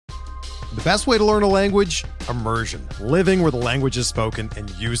The best way to learn a language? Immersion. Living where the language is spoken and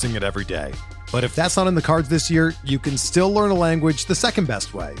using it every day. But if that's not in the cards this year, you can still learn a language the second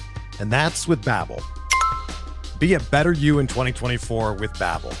best way, and that's with Babbel. Be a better you in 2024 with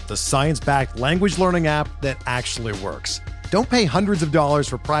Babbel, the science-backed language learning app that actually works. Don't pay hundreds of dollars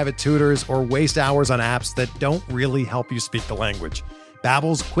for private tutors or waste hours on apps that don't really help you speak the language.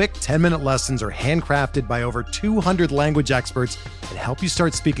 Babbel's quick 10-minute lessons are handcrafted by over 200 language experts and help you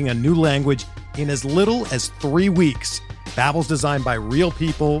start speaking a new language in as little as 3 weeks. Babbel's designed by real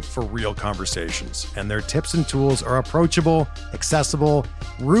people for real conversations, and their tips and tools are approachable, accessible,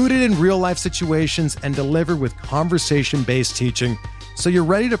 rooted in real-life situations, and delivered with conversation-based teaching, so you're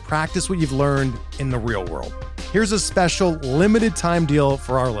ready to practice what you've learned in the real world. Here's a special limited-time deal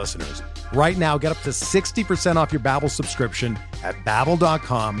for our listeners. Right now, get up to 60% off your Babbel subscription at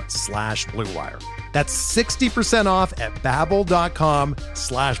babbel.com/Blue Wire. That's 60% off at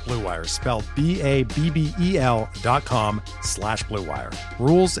babbel.com/Blue Wire, spelled BABBEL.com/Blue Wire.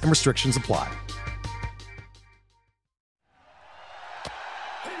 Rules and restrictions apply.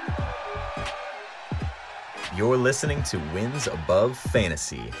 You're listening to Wins Above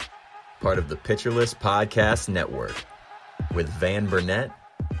Fantasy, part of the Pitcher List Podcast Network, with Van Burnett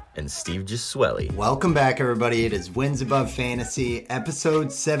and Steve Giswelli. Welcome back, everybody. It is Wins Above Fantasy, episode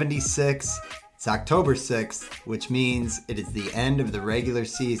 76. It's October 6th, which means it is the end of the regular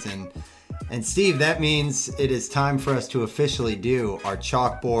season. And Steve, that means it is time for us to officially do our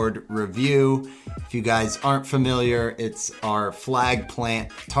chalkboard review. If you guys aren't familiar, it's our flag plant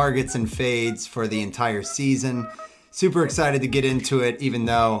targets and fades for the entire season. Super excited to get into it, even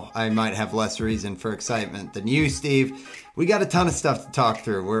though I might have less reason for excitement than you, Steve. We got a ton of stuff to talk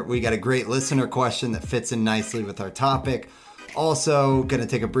through. We got a great listener question that fits in nicely with our topic. Also, going to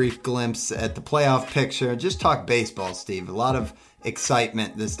take a brief glimpse at the playoff picture. Just talk baseball, Steve. A lot of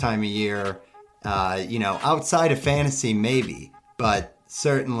excitement this time of year. Outside of fantasy, maybe, but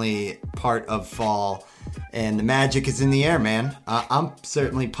certainly part of fall. And the magic is in the air, man. I'm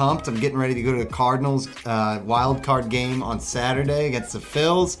certainly pumped. I'm getting ready to go to the Cardinals wild card game on Saturday against the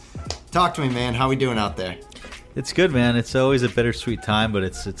Phils. Talk to me, man. How we doing out there? It's good, man. It's always a bittersweet time, but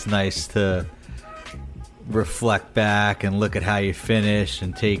it's nice to reflect back and look at how you finish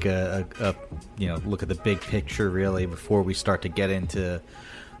and take a look at the big picture really before we start to get into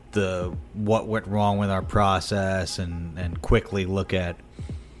the what went wrong with our process and quickly look at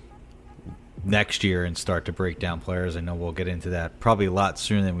next year and start to break down players. I know we'll get into that probably a lot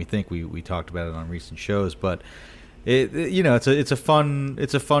sooner than we think. We talked about it on recent shows, but it's a fun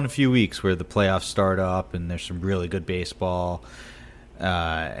few weeks where the playoffs start up and there's some really good baseball,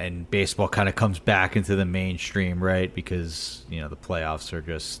 and baseball kind of comes back into the mainstream, right? Because the playoffs are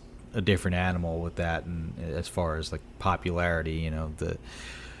just a different animal with that, and as far as like popularity, the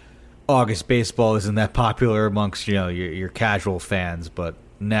August baseball isn't that popular amongst your casual fans, but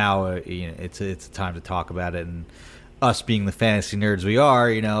now it's a time to talk about it, and us being the fantasy nerds we are,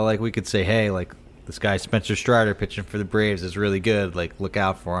 we could say, hey, like, this guy Spencer Strider pitching for the Braves is really good. Like, look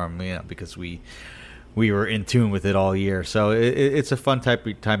out for him, because we were in tune with it all year. So it's a fun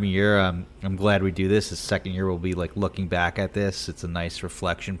time of year. I'm glad we do this. The second year we'll be like looking back at this. It's a nice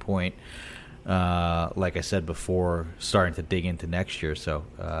reflection point. Like I said before, starting to dig into next year. So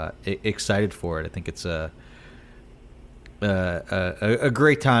excited for it. I think it's a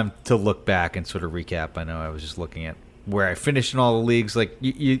great time to look back and sort of recap. I know I was just looking at where I finished in all the leagues. Like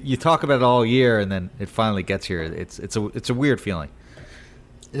you talk about it all year, and then it finally gets here. It's a weird feeling.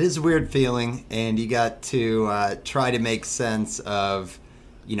 It is a weird feeling, and you got to try to make sense of,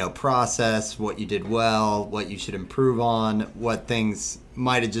 process, what you did well, what you should improve on, what things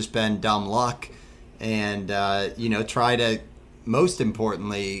might have just been dumb luck, and, try to, most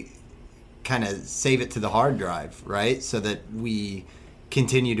importantly, kind of save it to the hard drive, right? So that we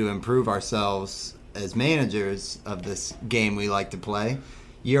continue to improve ourselves as managers of this game we like to play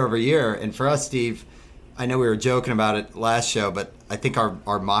year over year. And for us, Steve, I know we were joking about it last show, but I think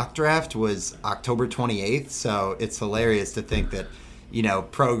our mock draft was October 28th, so it's hilarious to think that,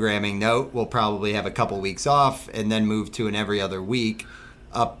 programming note, we'll probably have a couple weeks off and then move to an every other week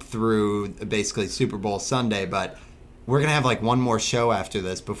up through basically Super Bowl Sunday. But we're going to have like one more show after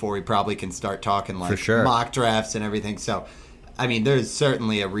this before we probably can start talking like mock drafts and everything. So, I mean, there's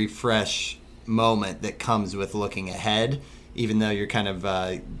certainly a refresh moment that comes with looking ahead, even though you're kind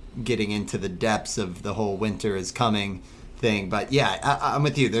of getting into the depths of the whole winter is coming thing. But yeah, I'm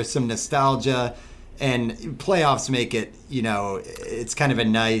with you. There's some nostalgia, and playoffs make it, it's kind of a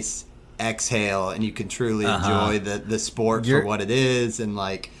nice exhale, and you can truly enjoy the sport for what it is. And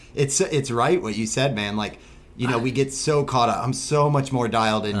like, it's right what you said, man. Like, we get so caught up. I'm so much more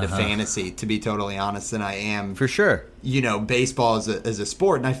dialed into fantasy, to be totally honest, than I am for sure. Baseball as a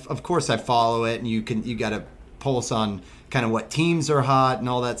sport, and of course I follow it, and you got a pulse on kind of what teams are hot and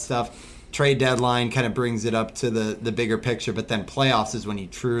all that stuff. Trade deadline kind of brings it up to the bigger picture, but then playoffs is when you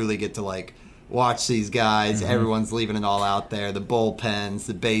truly get to like watch these guys. Mm-hmm. Everyone's leaving it all out there. The bullpens,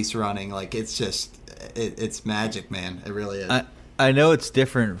 the base running, like it's just it's magic, man. It really is. I know it's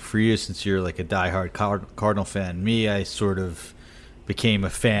different for you since you're like a diehard Cardinal fan. Me, I sort of became a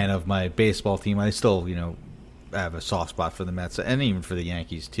fan of my baseball team. I still, have a soft spot for the Mets and even for the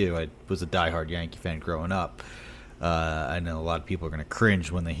Yankees too. I was a diehard Yankee fan growing up. I know a lot of people are going to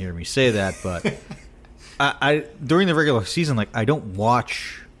cringe when they hear me say that, but I during the regular season, like I don't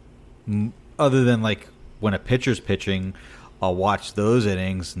watch other than like when a pitcher's pitching, I'll watch those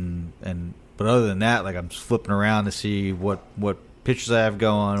innings but other than that, like I'm just flipping around to see what pitchers I have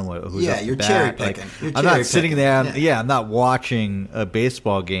going. Who's up you're bat. cherry picking. Like, I'm not sitting down. Yeah, I'm not watching a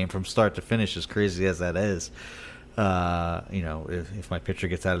baseball game from start to finish. As crazy as that is, if my pitcher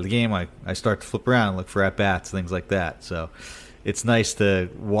gets out of the game, I start to flip around and look for at bats, things like that. So it's nice to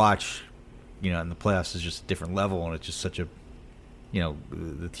watch. And the playoffs is just a different level, and it's just such a,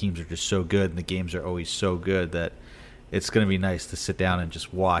 the teams are just so good, and the games are always so good that it's going to be nice to sit down and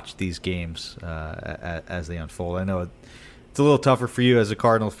just watch these games as they unfold. I know it's a little tougher for you as a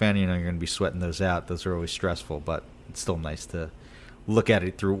Cardinal fan. You're going to be sweating those out. Those are always stressful, but it's still nice to look at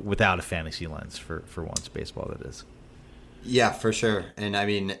it through without a fantasy lens for once, baseball that is. Yeah, for sure. And I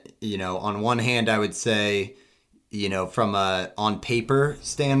mean, on one hand, I would say, from a on paper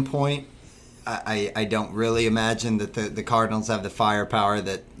standpoint, I don't really imagine that the Cardinals have the firepower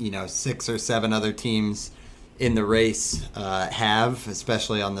that 6 or 7 other teams in the race have,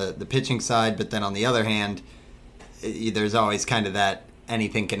 especially on the pitching side. But then on the other hand, there's always kind of that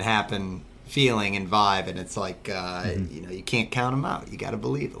anything can happen feeling and vibe, and it's like you can't count them out. You got to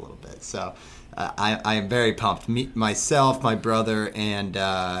believe a little bit. So I am very pumped. Myself, my brother, and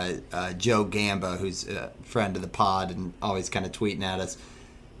Joe Gamba, who's a friend of the pod and always kind of tweeting at us.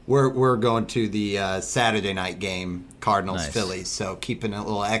 We're going to the Saturday night game, Cardinals Phillies. So keeping a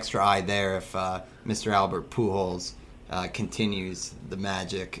little extra eye there if Mr. Albert Pujols continues the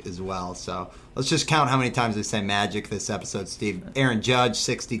magic as well. So let's just count how many times we say magic this episode, Steve. Aaron Judge,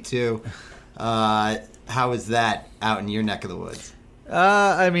 62. How is that out in your neck of the woods?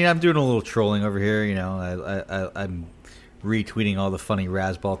 I mean, I'm doing a little trolling over here. I'm retweeting all the funny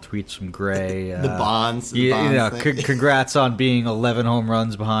Razzball tweets from Gray. The Bonds. Congrats on being 11 home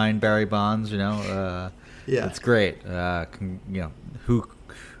runs behind Barry Bonds. Yeah, it's great.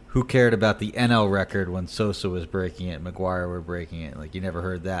 Who cared about the NL record when Sosa was breaking it, and McGuire were breaking it? Like, you never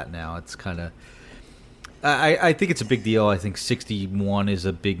heard that. Now it's kind of. I think it's a big deal. I think 61 is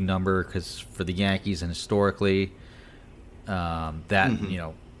a big number because for the Yankees and historically,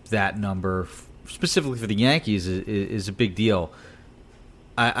 that number specifically for the Yankees is a big deal.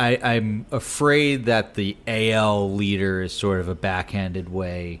 I'm afraid that the AL leader is sort of a backhanded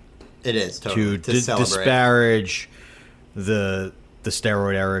way. It is totally to disparage the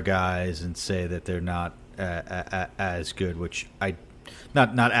steroid era guys and say that they're not as good, which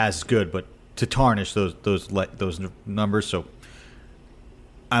not as good, but to tarnish those numbers. So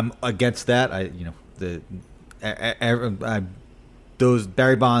I'm against that. Those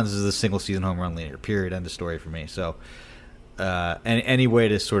Barry Bonds is a single season home run leader. Period. End of story for me. So any way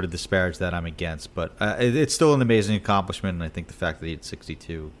to sort of disparage that, I'm against. But it's still an amazing accomplishment, and I think the fact that he had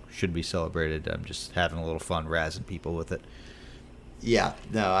 62 should be celebrated. I'm just having a little fun razzing people with it. Yeah,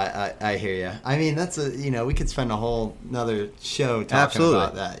 no, I hear you. I mean, that's we could spend a whole another show talking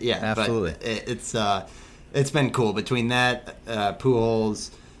about that. Yeah, absolutely. But it's been cool between that Pujols,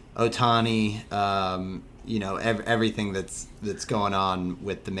 Ohtani, everything that's going on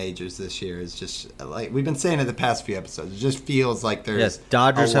with the majors this year is just like we've been saying in the past few episodes. It just feels like there's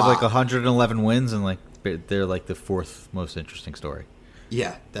Dodgers have like 111 wins and like they're like the 4th most interesting story.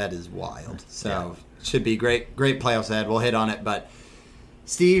 Yeah, that is wild. So should be great playoffs ahead. We'll hit on it, but.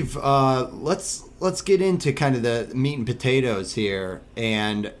 Steve, let's get into kind of the meat and potatoes here,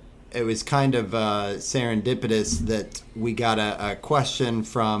 and it was kind of serendipitous that we got a question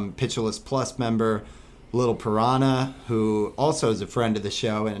from Pitcherless Plus member Little Piranha, who also is a friend of the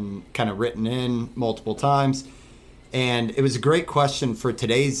show and kind of written in multiple times, and it was a great question for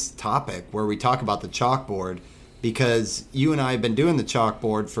today's topic where we talk about the chalkboard, because you and I have been doing the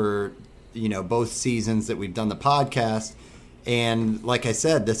chalkboard for both seasons that we've done the podcast. And like I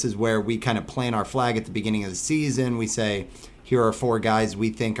said, this is where we kind of plant our flag at the beginning of the season. We say, here are 4 guys we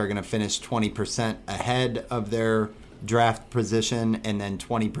think are going to finish 20% ahead of their draft position and then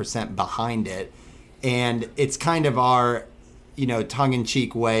 20% behind it. And it's kind of our,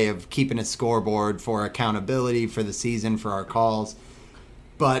 tongue-in-cheek way of keeping a scoreboard for accountability for the season, for our calls.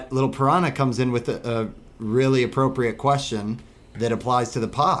 But Little Piranha comes in with a really appropriate question that applies to the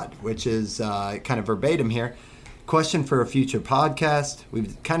pod, which is kind of verbatim here. Question for a future podcast.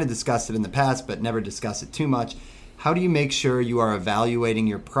 We've kind of discussed it in the past, but never discussed it too much. How do you make sure you are evaluating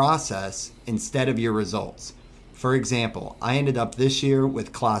your process instead of your results? For example, I ended up this year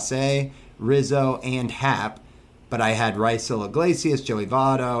with Clase, Rizzo, and Hap, but I had Raisel Iglesias, Joey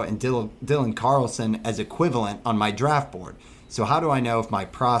Votto, and Dylan Carlson as equivalent on my draft board. So how do I know if my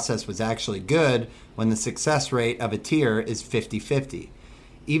process was actually good when the success rate of a tier is 50-50?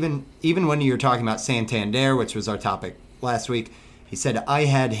 Even when you're talking about Santander, which was our topic last week, he said, I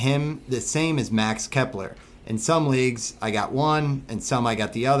had him the same as Max Kepler. In some leagues, I got one, and some I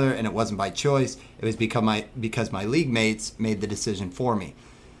got the other, and it wasn't by choice. It was because my league mates made the decision for me.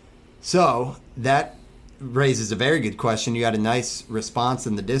 So that raises a very good question. You had a nice response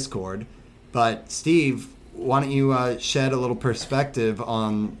in the Discord. But Steve, why don't you shed a little perspective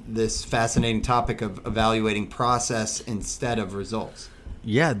on this fascinating topic of evaluating process instead of results?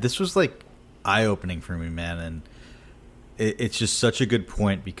 Yeah, this was like eye-opening for me, man. And it's just such a good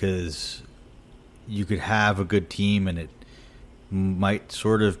point because you could have a good team and it might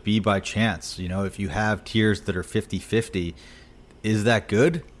sort of be by chance. If you have tiers that are 50-50, is that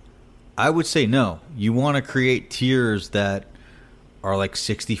good? I would say no. You want to create tiers that are like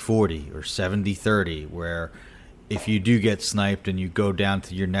 60-40 or 70-30, where if you do get sniped and you go down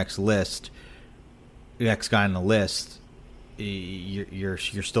to your next guy on the list, you're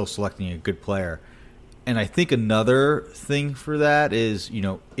still selecting a good player. And I think another thing for that is,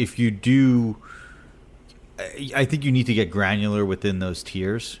 if you do, I think you need to get granular within those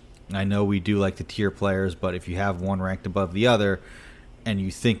tiers. I know we do like to tier players, but if you have one ranked above the other and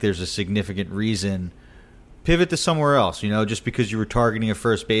you think there's a significant reason, pivot to somewhere else. Just because you were targeting a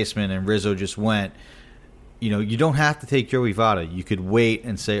first baseman and Rizzo just went, you don't have to take Joey Votto. You could wait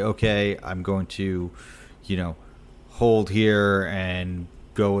and say, okay, I'm going to, hold here and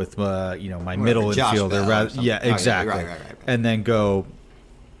go with, my middle infielder. Yeah, exactly. Okay, right. And then go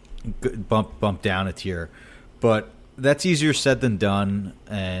bump down a tier. But that's easier said than done,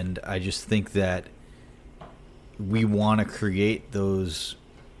 and I just think that we want to create those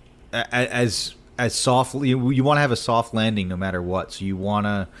as soft. You want to have a soft landing no matter what. So you want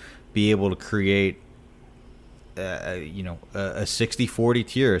to be able to create, a 60-40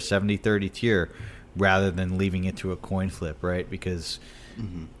 tier, a 70-30 tier, rather than leaving it to a coin flip, right? Because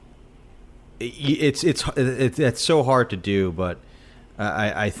it's so hard to do, but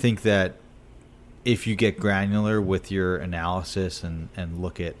I think that if you get granular with your analysis and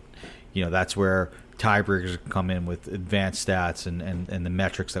look at, that's where tiebreakers come in with advanced stats and the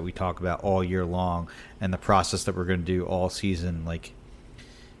metrics that we talk about all year long and the process that we're going to do all season. Like,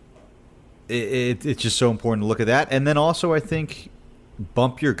 it's just so important to look at that. And then also I think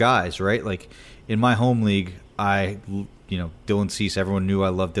bump your guys, right? Like in my home league, Dylan Cease, everyone knew I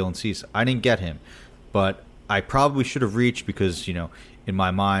loved Dylan Cease. I didn't get him, but I probably should have reached because, in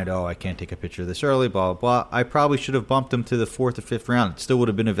my mind, I can't take a picture this early, blah, blah, blah. I probably should have bumped him to the 4th or 5th round. It still would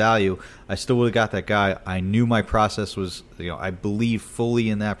have been a value. I still would have got that guy. I knew my process was, I believe fully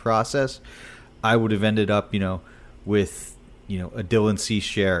in that process. I would have ended up, with, a Dylan Cease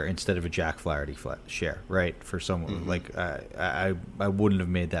share instead of a Jack Flaherty share, right? For someone like I wouldn't have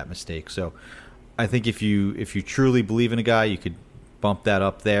made that mistake. So I think if you truly believe in a guy, you could bump that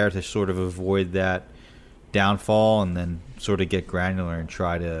up there to sort of avoid that downfall, and then sort of get granular and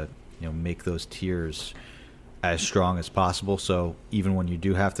try to make those tiers as strong as possible. So even when you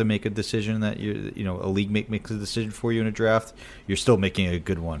do have to make a decision that a league makes a decision for you in a draft, you're still making a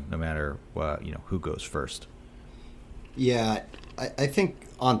good one, no matter who goes first. Yeah, I think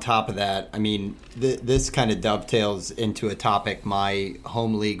on top of that, I mean, this kind of dovetails into a topic my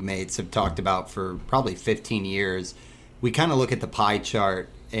home league mates have talked about for probably 15 years. We kind of look at the pie chart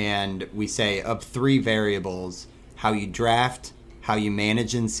and we say of 3 variables: how you draft, how you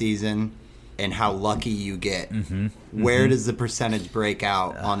manage in season, and how lucky you get. Where does the percentage break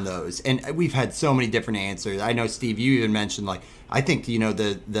out on those? And we've had so many different answers. I know, Steve, you even mentioned, I think,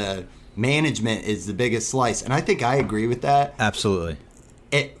 the management is the biggest slice. And I think I agree with that. Absolutely.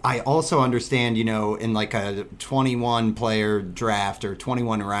 I also understand, in like a 21-player draft or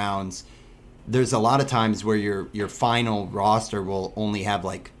 21 rounds, there's a lot of times where your final roster will only have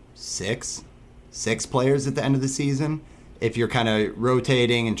like six players at the end of the season. If you're kind of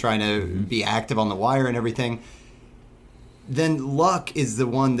rotating and trying to be active on the wire and everything, then luck is the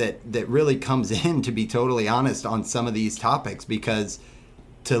one that really comes in, to be totally honest, on some of these topics. Because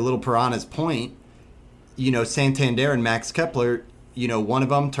to Little Piranha's point, Santander and Max Kepler, one of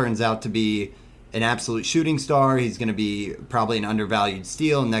them turns out to be an absolute shooting star. He's going to be probably an undervalued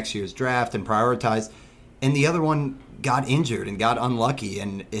steal in next year's draft and prioritized. And the other one got injured and got unlucky,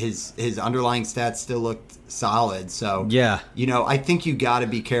 and his underlying stats still looked solid. So, yeah, I think you got to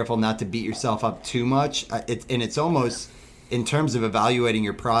be careful not to beat yourself up too much. It's almost, in terms of evaluating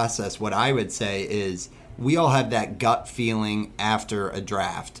your process, what I would say is we all have that gut feeling after a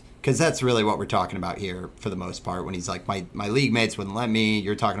draft, because that's really what we're talking about here for the most part. When he's like, my league mates wouldn't let me,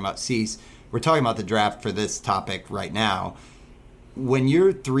 you're talking about Cease. We're talking about the draft for this topic right now. When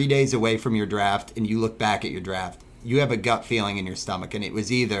you're 3 days away from your draft and you look back at your draft, you have a gut feeling in your stomach, and it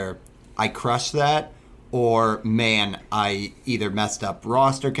was either I crushed that, or man, I either messed up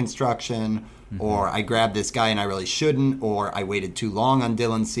roster construction, or I grabbed this guy and I really shouldn't, or I waited too long on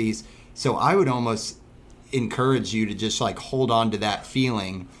Dylan Cease. So I would almost encourage you to just hold on to that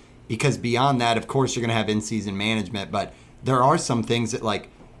feeling, because beyond that, of course, you're going to have in-season management, but there are some things that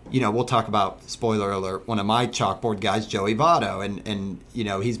we'll talk about, spoiler alert, one of my chalkboard guys, Joey Votto, and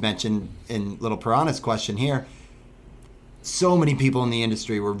he's mentioned in Little Piranha's question here. So many people in the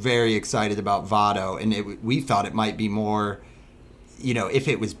industry were very excited about Votto, and we thought it might be more, if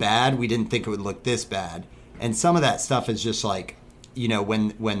it was bad, we didn't think it would look this bad. And some of that stuff is just when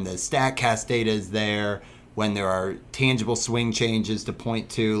the StatCast data is there, when there are tangible swing changes to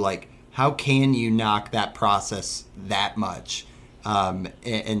point to, how can you knock that process that much?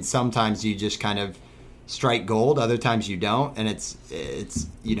 And sometimes you just kind of strike gold, other times you don't, and it's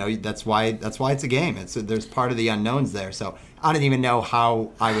that's why it's a game. There's part of the unknowns there. So I don't even know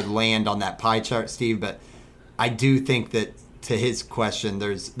how I would land on that pie chart, Steve, but I do think that, to his question,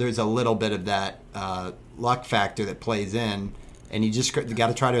 there's a little bit of that luck factor that plays in, and you just got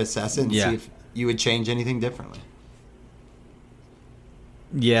to try to assess it and see if you would change anything differently.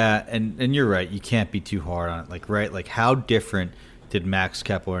 Yeah, and you're right. You can't be too hard on it. Right? How different did Max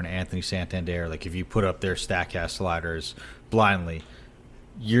Kepler and Anthony Santander, if you put up their StatCast sliders blindly,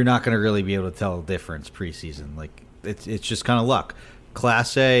 you're not going to really be able to tell the difference preseason. It's just kind of luck.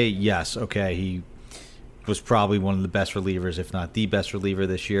 Class A, yes, okay, he was probably one of the best relievers, if not the best reliever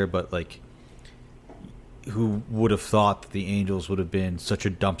this year, but who would have thought that the Angels would have been such a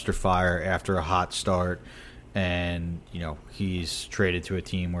dumpster fire after a hot start, and he's traded to a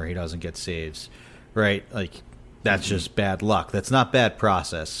team where he doesn't get saves, right? That's just bad luck. That's not bad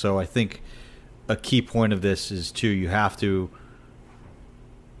process. So I think a key point of this is, too, you have to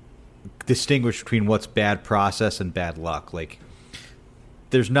distinguish between what's bad process and bad luck.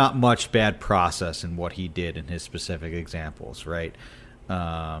 There's not much bad process in what he did in his specific examples, right?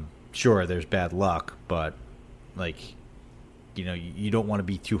 Sure, there's bad luck, but you don't want to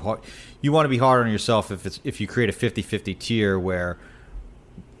be too hard. You want to be hard on yourself if you create a 50-50 tier where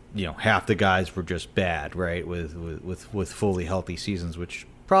half the guys were just bad, right? With fully healthy seasons, which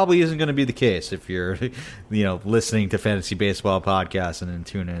probably isn't going to be the case if you're listening to Fantasy Baseball podcasts and in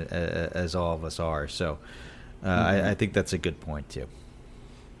tune as all of us are. So I think that's a good point too.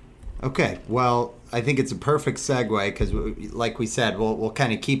 Okay, well, I think it's a perfect segue because, like we said, we'll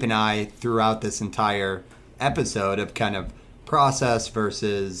kind of keep an eye throughout this entire episode of kind of process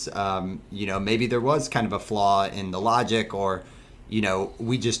versus, maybe there was kind of a flaw in the logic, or,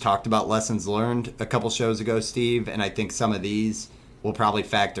 we just talked about lessons learned a couple shows ago, Steve, and I think some of these will probably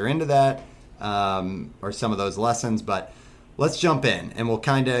factor into that, or some of those lessons, but let's jump in and we'll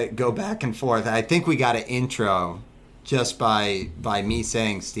kind of go back and forth. I think we got an intro just by me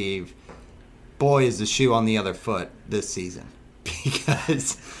saying, Steve, boy, is the shoe on the other foot this season.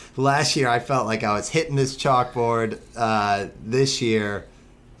 Because last year I felt like I was hitting this chalkboard. This year,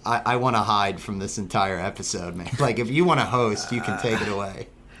 I want to hide from this entire episode, man. If you want to host, you can take it away.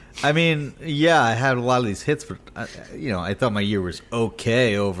 I mean, yeah, I had a lot of these hits, but I thought my year was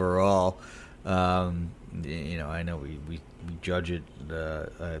okay overall. I know we judge it.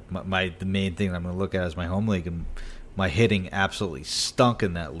 The main thing I'm going to look at is my home league, and my hitting absolutely stunk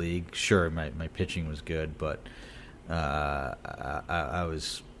in that league. Sure, my pitching was good, but I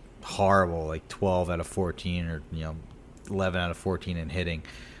was horrible, 12 out of 14, or 11 out of 14 in hitting,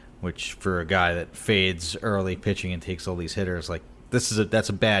 which for a guy that fades early pitching and takes all these hitters, that's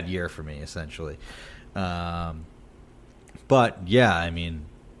a bad year for me essentially. But yeah, I mean,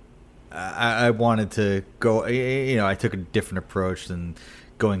 I wanted to go. I took a different approach than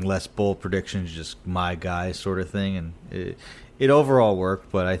going less bold predictions, just my guy sort of thing, and it overall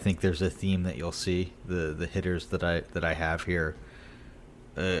worked. But I think there's a theme that you'll see. The hitters that I have here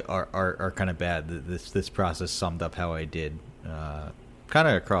are kind of bad. This process summed up how I did, kind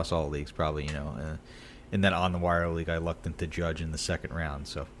of across all leagues, probably. In that on the wire league, I lucked into Judge in the second round,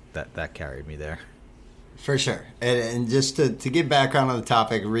 so that carried me there. For sure. And just to give background on the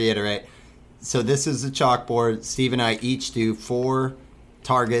topic, reiterate. So this is the chalkboard. Steve and I each do 4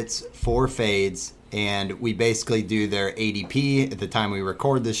 targets, 4 fades, and we basically do their ADP at the time we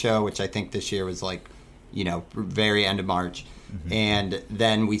record the show, which I think this year was like, very end of March. Mm-hmm. And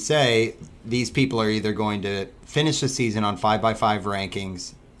then we say these people are either going to finish the season on 5x5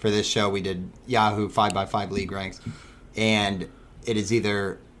 rankings. For this show, we did Yahoo 5x5 league ranks. And it is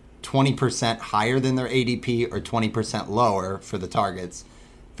either 20% higher than their ADP or 20% lower for the targets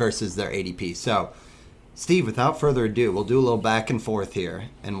versus their ADP. So, Steve, without further ado, we'll do a little back and forth here,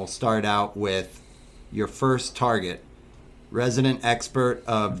 and we'll start out with your first target. Resident expert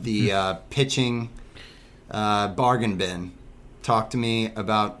of the pitching bargain bin. Talk to me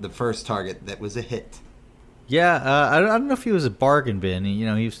about the first target that was a hit. Yeah, I don't know if he was a bargain bin.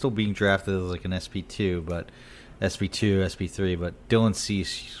 He was still being drafted as like an SP2, but SP2, SP3, but Dylan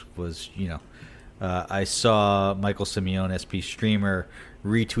Cease was, I saw Michael Simeone, SP Streamer,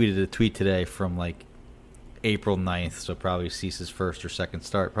 retweeted a tweet today from like April 9th, so probably Cease's first or second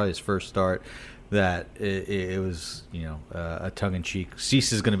start, probably his first start, that it was, a tongue-in-cheek.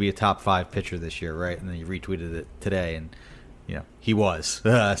 Cease is going to be a top 5 pitcher this year, right? And then he retweeted it today, and, he was.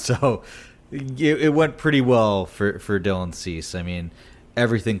 So it went pretty well for Dylan Cease. I mean,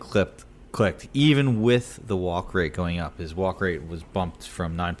 everything clicked. Even with the walk rate going up. His walk rate was bumped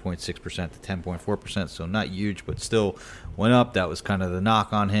from 9.6% to 10.4%, so not huge, but still went up. That was kind of the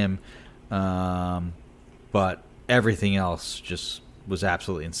knock on him. But everything else just was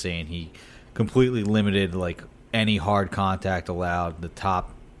absolutely insane. He completely limited like any hard contact allowed, the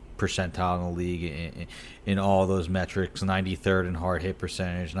top percentile in the league in all those metrics, 93rd in hard hit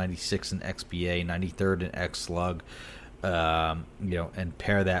percentage, 96th in XBA, 93rd in X slug. And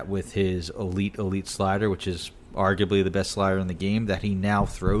pair that with his elite slider, which is arguably the best slider in the game, that he now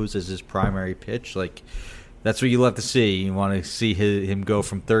throws as his primary pitch. Like, that's what you love to see. You want to see him go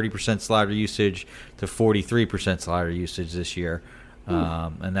from 30% slider usage to 43% slider usage this year.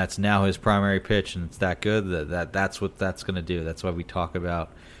 And that's now his primary pitch, and it's that good that's what that's going to do. That's why we talk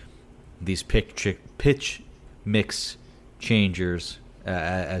about these pitch mix changers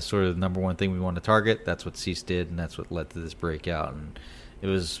as sort of the number one thing we want to target. That's what Cease did, and that's what led to this breakout. And it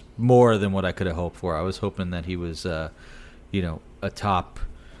was more than what I could have hoped for. I was hoping that he was, a top,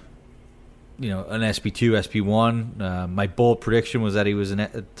 an SP2, SP1. My bold prediction was that he was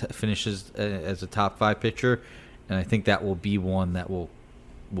finishes as a top 5 pitcher, and I think that will be one that will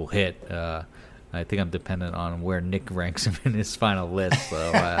hit. I think I'm dependent on where Nick ranks him in his final list,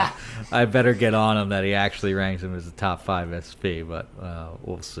 so I better get on him that he actually ranks him as a top 5 SP, but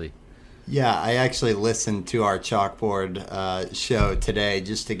we'll see. Yeah, I actually listened to our chalkboard show today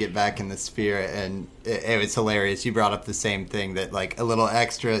just to get back in the spirit, and it was hilarious. You brought up the same thing, that like a little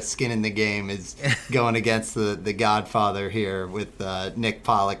extra skin in the game is going against the Godfather here with Nick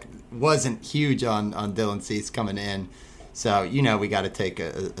Pollock. Wasn't huge on Dylan Cease coming in. So, we got to take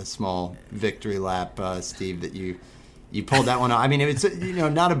a small victory lap, Steve, that you pulled that one out. I mean, it's,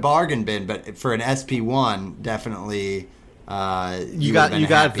 not a bargain bin, but for an SP1, definitely you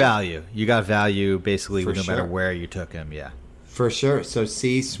got value. You got value basically no matter where you took him, yeah. For sure. So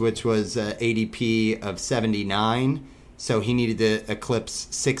Cease, which was ADP of 79, so he needed to eclipse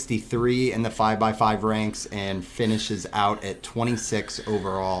 63 in the 5x5 ranks and finishes out at 26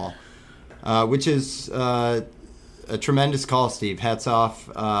 overall, which is a tremendous call, Steve. Hats off.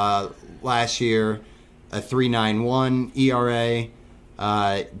 Last year, a 3.91 ERA.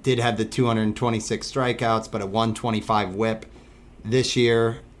 Did have the 226 strikeouts, but a 125 whip. This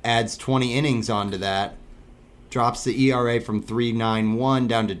year, adds 20 innings onto that. Drops the ERA from 3.91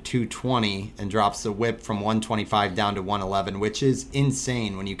 down to 2.20, and drops the whip from 125 down to 1.11, which is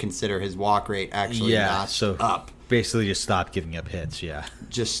insane when you consider his walk rate actually notched up. Basically just stopped giving up hits, yeah.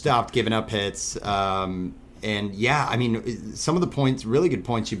 Just stopped giving up hits. And yeah, I mean, some of the points, really good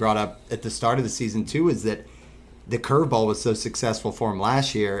points you brought up at the start of the season too, is that the curveball was so successful for him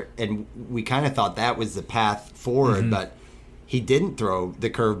last year, and we kind of thought that was the path forward, but he didn't throw the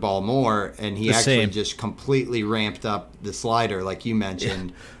curveball more, and he just completely ramped up the slider, like you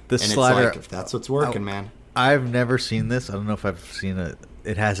mentioned. The slider, it's like, if that's what's working, man. I've never seen this. I don't know if I've seen it.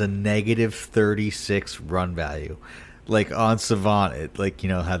 It has a negative 36 run value. Like on Savant,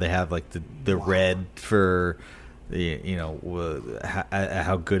 how they have like the red for how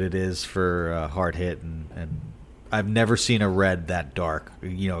good it is for hard hit, and I've never seen a red that dark,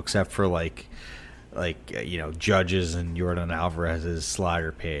 except for like Judge's and Yordan Alvarez's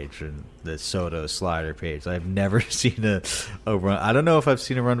slider page and the Soto slider page. I've never seen a run. I don't know if I've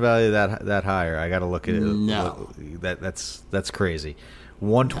seen a run value that higher. I got to look at it. No, that's crazy.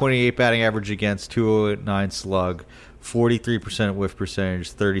 128 batting average against, 209 slug, 43% whiff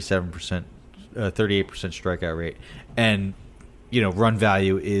percentage, 38% strikeout rate, and run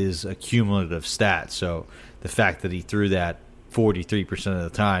value is a cumulative stat. So the fact that he threw that 43% of the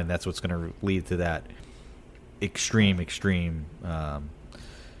time, that's what's going to lead to that extreme,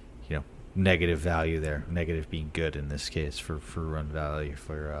 negative value there. Negative being good in this case for run value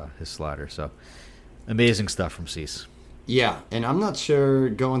for his slider. So amazing stuff from Cease. Yeah, and I'm not sure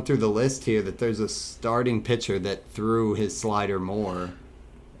going through the list here that there's a starting pitcher that threw his slider more.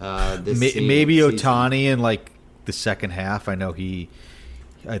 Maybe Ohtani in like the second half. I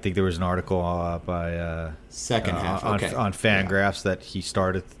think there was an article by second half on Fangraphs that he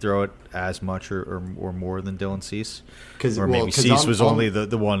started to throw it as much or more than Dylan Cease, or maybe Cease was only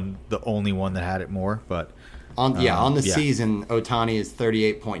the only one that had it more. But on the season, Ohtani is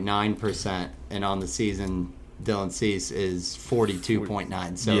 38.9%, and on the season, Dylan Cease is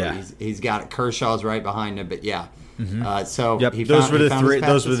 42.9. So he's got it. Kershaw's right behind him, but yeah. So those were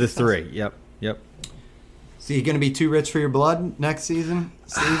the three. Yep. So you going to be too rich for your blood next season,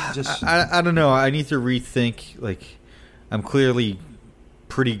 Steve? I don't know. I need to rethink. Like, I'm clearly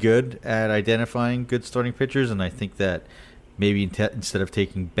pretty good at identifying good starting pitchers, and I think that maybe instead of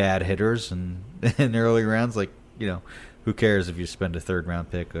taking bad hitters in early rounds, who cares if you spend a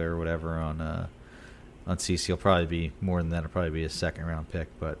third-round pick or whatever on CC? He'll probably be more than that. It'll probably be a second-round pick,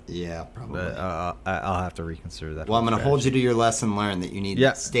 but yeah, probably. I'll have to reconsider that. Well, I'm going to hold you to your lesson learned that you need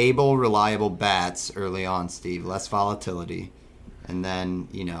stable, reliable bats early on, Steve. Less volatility, and then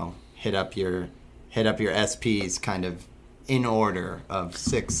hit up your SPs kind of in order of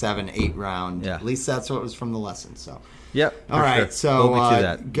 6, 7, 8 round. Yeah. At least that's what was from the lesson. So. Yep. All right. Sure. So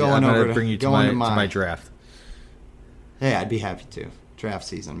going over to bring you to my draft. Hey, I'd be happy to. Draft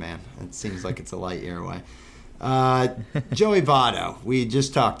season, man. It seems like it's a light year away. Joey Votto. We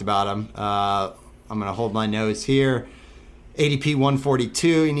just talked about him. I'm going to hold my nose here. ADP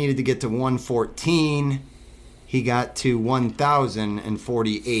 142. He needed to get to 114. He got to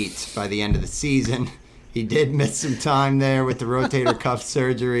 1,048 by the end of the season. He did miss some time there with the rotator cuff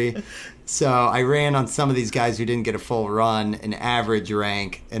surgery. So I ran on some of these guys who didn't get a full run, an average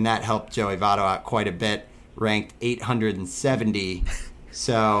rank, and that helped Joey Votto out quite a bit. Ranked 870.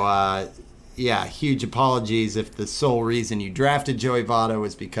 So, huge apologies if the sole reason you drafted Joey Votto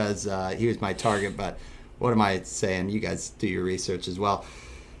was because he was my target. But what am I saying? You guys do your research as well.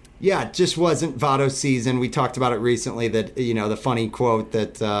 Yeah, it just wasn't Votto's season. We talked about it recently that, the funny quote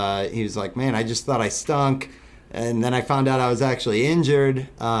that he was like, man, I just thought I stunk. And then I found out I was actually injured.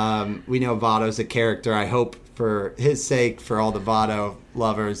 We know Votto's a character. I hope for his sake, for all the Votto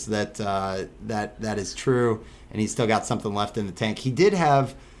lovers, that is true. And he's still got something left in the tank. He did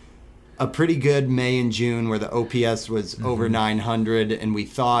have a pretty good May and June where the OPS was over 900. And we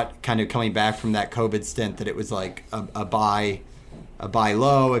thought, kind of coming back from that COVID stint, that it was like a buy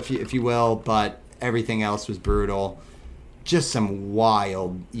low, if you will. But everything else was brutal. Just some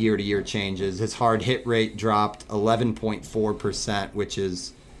wild year-to-year changes. His hard hit rate dropped 11.4%, which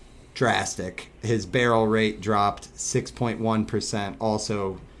is drastic. His barrel rate dropped 6.1%.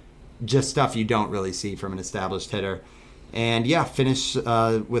 Also, just stuff you don't really see from an established hitter. And finished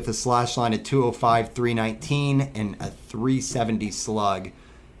with a slash line at 205, 319, and a 370 slug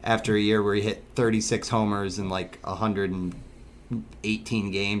after a year where he hit 36 homers in like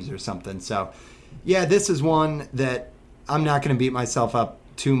 118 games or something. So, this is one that I'm not going to beat myself up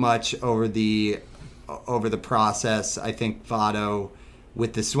too much over the process. I think Votto,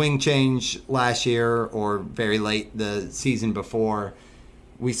 with the swing change last year or very late the season before,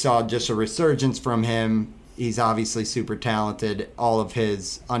 we saw just a resurgence from him. He's obviously super talented. All of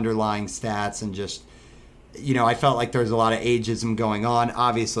his underlying stats and just, I felt like there was a lot of ageism going on.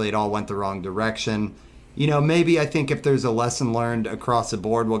 Obviously, it all went the wrong direction. Maybe I think if there's a lesson learned across the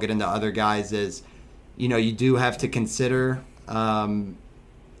board, we'll get into other guys, is, you do have to consider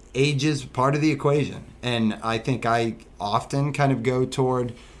age is part of the equation. And I think I often kind of go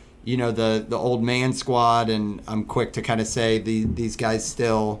toward, the old man squad, and I'm quick to kind of say these guys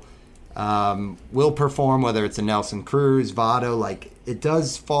still will perform, whether it's a Nelson Cruz, Votto. Like, it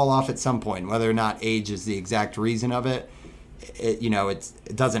does fall off at some point. Whether or not age is the exact reason of it,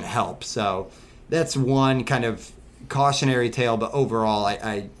 it doesn't help. So that's one kind of cautionary tale. But overall,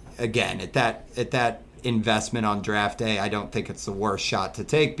 I again, at that investment on draft day, I don't think it's the worst shot to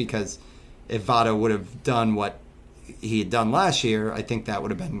take, because if Votto would have done what he had done last year, I think that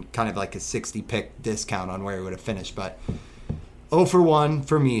would have been kind of like a 60 pick discount on where he would have finished. But 0 for 1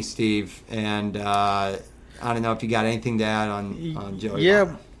 for me, Steve. And I don't know if you got anything to add on Joey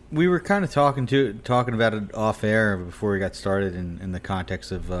Votto. we were kind of talking about it off air before we got started in the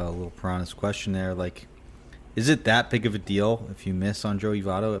context of Little Piranha's question there. Like, is it that big of a deal if you miss on Joey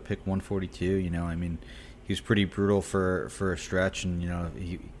Votto at pick 142? You know, I mean, he was pretty brutal for a stretch, and, you know,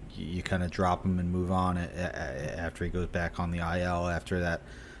 you kind of drop him and move on after he goes back on the IL after that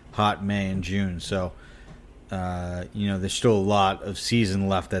hot May and June. So, you know, there's still a lot of season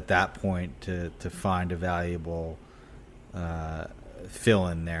left at that point to find a valuable fill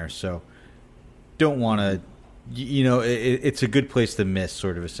in there. So don't want to, you know, it's a good place to miss,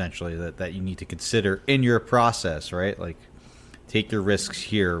 sort of, essentially, that you need to consider in your process, right? Like, take your risks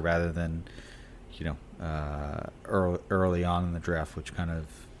here rather than, you know, early on in the draft, which kind of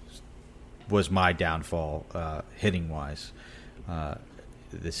was my downfall hitting wise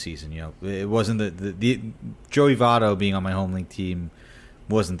this season. You know, it wasn't the Joey Votto being on my home league team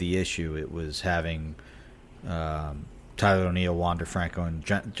wasn't the issue. It was having Tyler O'Neill, Wander Franco, and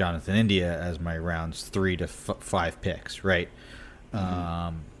Jonathan India as my rounds 3 to 5 picks, right?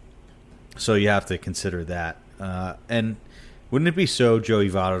 Mm-hmm. So you have to consider that. And wouldn't it be so Joey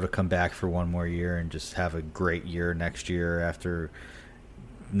Votto to come back for one more year and just have a great year next year after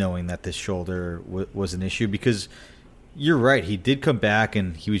knowing that this shoulder was an issue? Because you're right, he did come back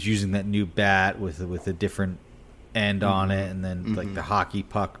and he was using that new bat with a different end on it, and then like the hockey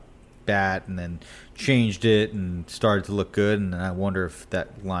puck bat, and then changed it and started to look good. And I wonder if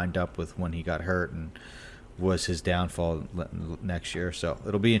that lined up with when he got hurt and was his downfall next year. So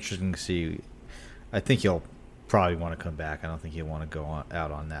it'll be interesting to see. I think he'll probably want to come back. I don't think he'll want to go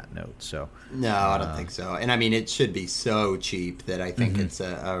out on that note. So no, I don't think so. And I mean, it should be so cheap that I think it's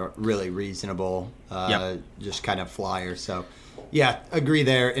a really reasonable just kind of flyer. So yeah, agree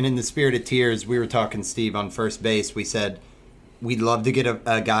there. And in the spirit of tiers, we were talking, Steve, on first base. We said we'd love to get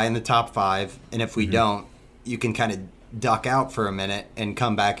a guy in the top 5, and if we don't, you can kind of duck out for a minute and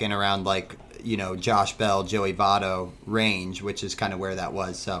come back in around, like, you know, Josh Bell, Joey Votto range, which is kind of where that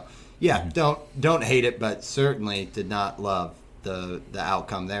was. So yeah, don't hate it, but certainly did not love the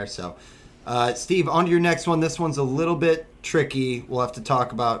outcome there. So Steve, on to your next one. This one's a little bit tricky. We'll have to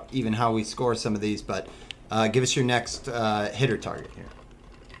talk about even how we score some of these, but give us your next hitter target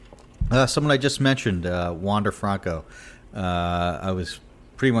here. Someone I just mentioned, Wander Franco. I was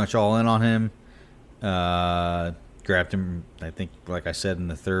pretty much all in on him. Grabbed him, I think, like I said, in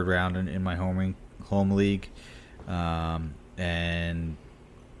the 3rd round in my home league, and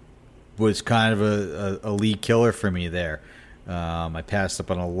was kind of a league killer for me there. I passed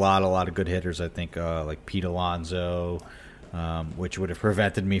up on a lot of good hitters. I think like Pete Alonso, which would have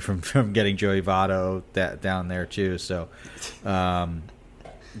prevented me from getting Joey Votto down there too. So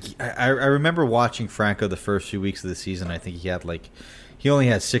I remember watching Franco the first few weeks of the season. I think he only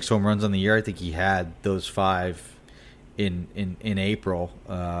had 6 home runs on the year. I think he had those 5 in April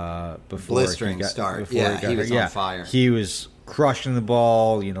before blistering start. He was on fire. He was crushing the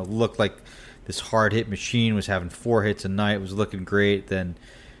ball. You know, looked like this hard hit machine. Was having 4 hits a night. Was looking great. Then,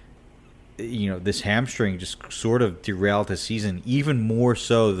 you know, this hamstring just sort of derailed his season, even more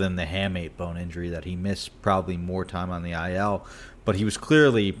so than the hamate bone injury that he missed probably more time on the IL. But he was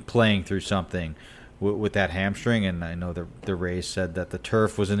clearly playing through something with that hamstring, and I know the Rays said that the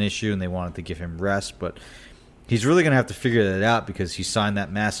turf was an issue and they wanted to give him rest, but he's really going to have to figure that out because he signed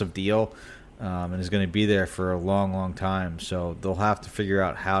that massive deal and is going to be there for a long, long time. So they'll have to figure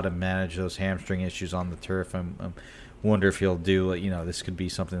out how to manage those hamstring issues on the turf. I wonder if he'll do, you know, this could be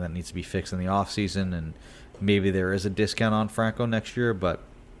something that needs to be fixed in the offseason, and maybe there is a discount on Franco next year, but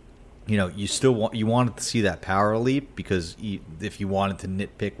you know, you wanted to see that power leap, because if you wanted to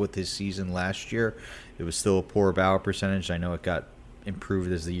nitpick with his season last year, it was still a poor power percentage. I know it got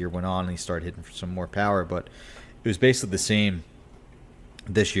improved as the year went on and he started hitting for some more power, but it was basically the same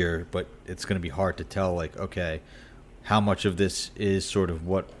this year. But it's going to be hard to tell, like, okay, how much of this is sort of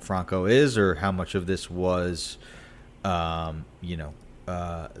what Franco is, or how much of this was, you know,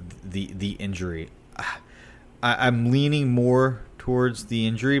 the injury. I'm leaning more towards the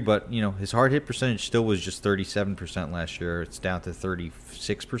injury, but, you know, his hard hit percentage still was just 37% last year. It's down to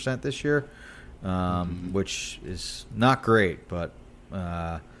 36% this year, which is not great, but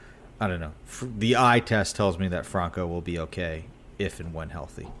I don't know. The eye test tells me that Franco will be okay if and when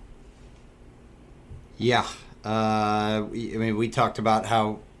healthy. Yeah. I mean, we talked about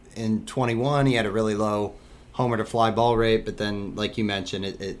how in 21 he had a really low homer to fly ball rate, but then, like you mentioned,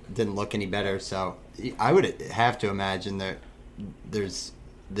 it didn't look any better. So I would have to imagine that this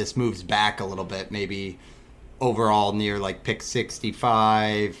moves back a little bit, maybe overall near like pick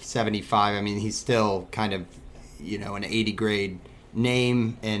 65, 75. I mean, he's still kind of, you know, an 80 grade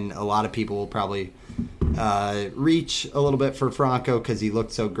name, and a lot of people will probably reach a little bit for Franco because he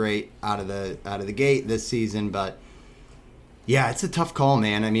looked so great out of the gate this season. But yeah, it's a tough call,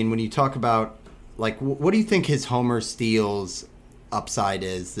 man. I mean, when you talk about like, what do you think his homer steals upside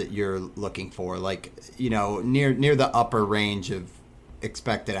is that you're looking for? Like, near the upper range of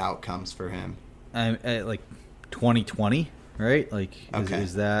expected outcomes for him. Like 2020, right? Like, okay.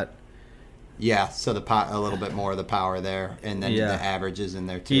 Is that? Yeah, so a little bit more of the power there, and then the averages in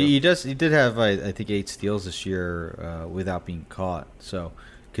there too. He did have I think 8 steals this year without being caught. So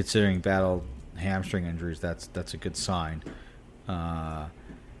considering battled hamstring injuries, that's a good sign. I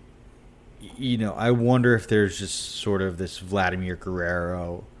wonder if there's just sort of this Vladimir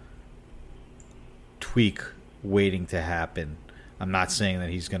Guerrero tweak waiting to happen. I'm not saying that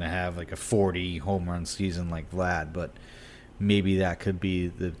he's going to have like a 40 home run season like Vlad, but maybe that could be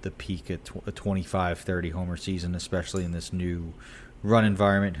the peak at a 25, 30 homer season, especially in this new run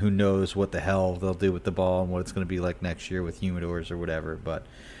environment. Who knows what the hell they'll do with the ball and what it's going to be like next year with humidors or whatever. But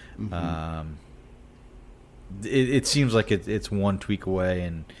it seems like it's one tweak away,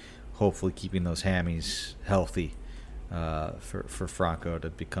 and hopefully keeping those hammies healthy for Franco to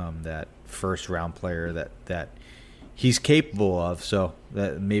become that first-round player that he's capable of. So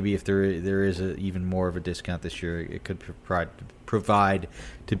that maybe if there is even more of a discount this year, it could provide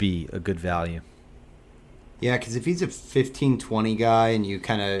to be a good value. Yeah, because if he's a 15-20 guy and you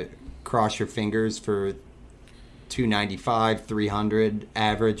kind of cross your fingers for 295, 300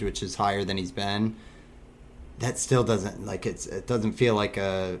 average, which is higher than he's been, that still doesn't it doesn't feel like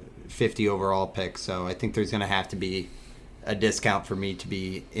a 50 overall pick. So I think there's going to have to be a discount for me to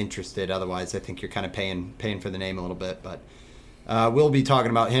be interested. Otherwise, I think you're kind of paying for the name a little bit. But we'll be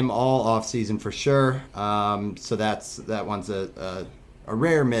talking about him all off season for sure. So that one's a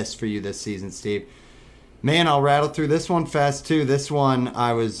rare miss for you this season, Steve. Man, I'll rattle through this one fast too. This one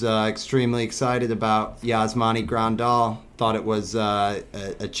I was extremely excited about. Yasmani Grandal. Thought it was a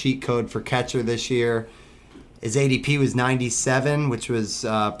cheat code for catcher this year. His ADP was 97, which was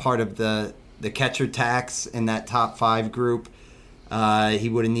part of the catcher tax in that top 5 group. He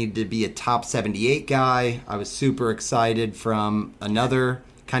would have needed to be a top 78 guy. I was super excited from another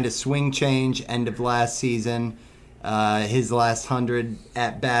kind of swing change end of last season. His last 100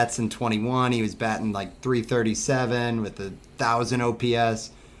 at-bats in 21, he was batting like 337 with 1,000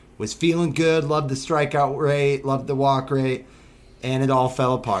 OPS. Was feeling good, loved the strikeout rate, loved the walk rate, and it all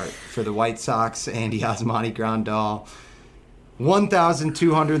fell apart for the White Sox and Yasmani Grandal.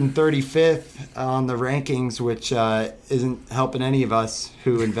 1,235th on the rankings, which isn't helping any of us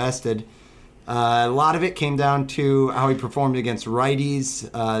who invested. A lot of it came down to how he performed against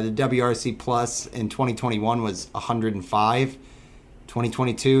righties. The WRC plus in 2021 was 105.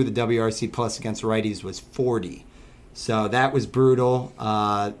 2022, the WRC plus against righties was 40. So that was brutal.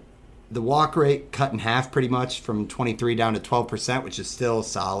 The walk rate cut in half pretty much from 23 down to 12%, which is still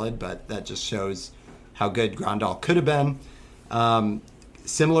solid, but that just shows how good Grandal could have been.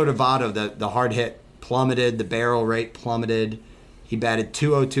 Similar to Votto, the hard hit plummeted, the barrel rate plummeted. He batted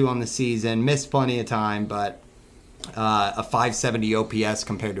 .202 on the season, missed plenty of time, but a 570 OPS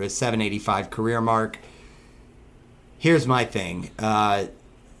compared to a 785 career mark. Here's my thing. I'm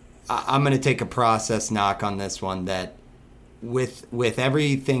going to take a process knock on this one, that with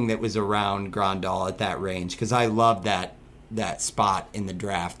everything that was around Grandal at that range, because I love that spot in the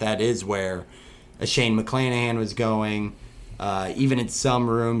draft. That is where a Shane McClanahan was going. Even in some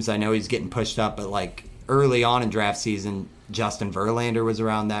rooms, I know he's getting pushed up, but like early on in draft season, Justin Verlander was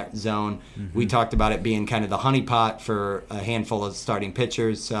around that zone. Mm-hmm. We talked about it being kind of the honeypot for a handful of starting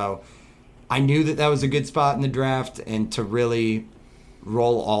pitchers. So I knew that was a good spot in the draft, and to really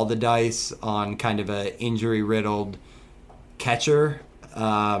roll all the dice on kind of a injury-riddled catcher,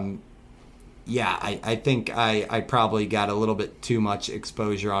 I think I probably got a little bit too much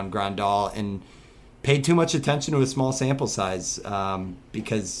exposure on Grandal and paid too much attention to a small sample size,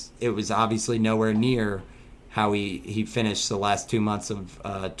 because it was obviously nowhere near how he finished the last 2 months of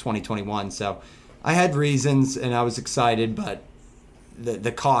 2021. So I had reasons, and I was excited, but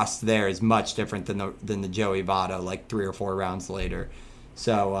the cost there is much different than the Joey Votto, like 3 or 4 rounds later.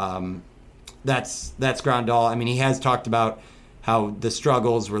 So that's Grandal. I mean, he has talked about how the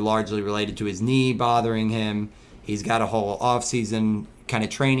struggles were largely related to his knee bothering him. He's got a whole offseason kind of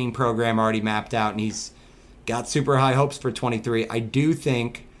training program already mapped out, and he's got super high hopes for 23. I do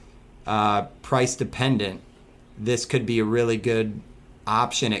think price dependent, this could be a really good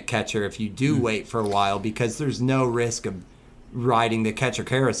option at catcher if you do wait for a while, because there's no risk of riding the catcher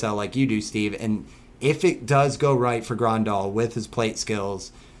carousel like you do, Steve. And if it does go right for Grandal with his plate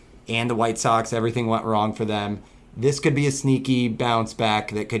skills and the White Sox, everything went wrong for them, this could be a sneaky bounce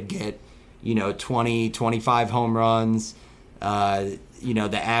back that could get 20, 25 home runs. The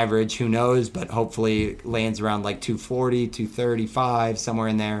average, who knows, but hopefully lands around like 240, 235, somewhere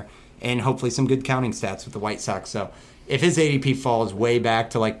in there. And hopefully some good counting stats with the White Sox. So if his ADP falls way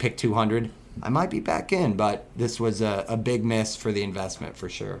back to like pick 200, I might be back in, but this was a big miss for the investment for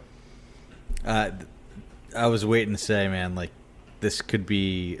sure. I was waiting to say, man, like this could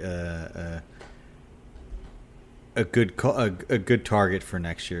be a good target for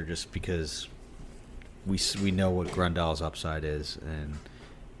next year, just because we know what Grandal's upside is, and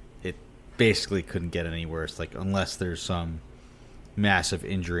it basically couldn't get any worse. Like unless there's some massive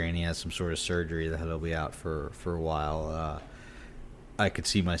injury and he has some sort of surgery that he'll be out for a while. I could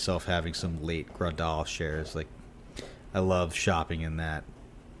see myself having some late Grandal shares. Like I love shopping in that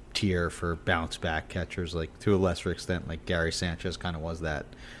tier for bounce back catchers, like to a lesser extent, like Gary Sanchez kind of was that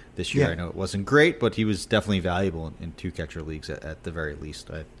this year. Yeah. I know it wasn't great, but he was definitely valuable in two catcher leagues at the very least.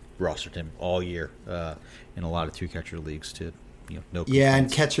 I rostered him all year in a lot of two catcher leagues to no complaints. Yeah,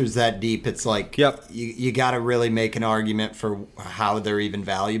 and catchers that deep, it's like yep. you got to really make an argument for how they're even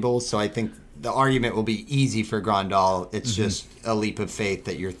valuable. So I think the argument will be easy for Grandal. It's just a leap of faith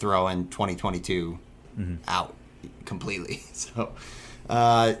that you're throwing 2022 out completely. So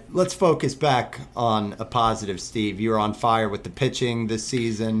let's focus back on a positive, Steve. You're on fire with the pitching this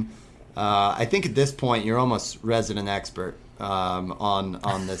season. I think at this point you're almost resident expert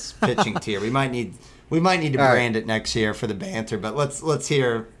on this pitching tier. We might need to brand it next year for the banter, but let's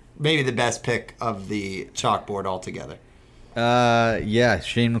hear maybe the best pick of the chalkboard altogether.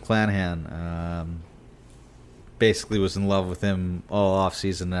 Shane McClanahan. Basically was in love with him all off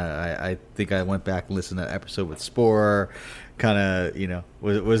season. I think I went back and listened to that episode with Sporer. Kind of,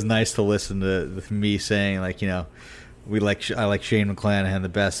 it was nice to listen to me saying like, I like Shane McClanahan the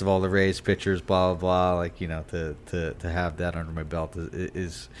best of all the Rays pitchers, blah blah blah. Like, to have that under my belt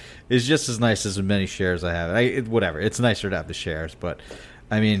is just as nice as the many shares I have. Whatever, it's nicer to have the shares, but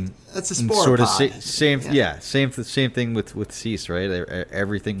I mean, that's a sport sort of same thing with Cease, right?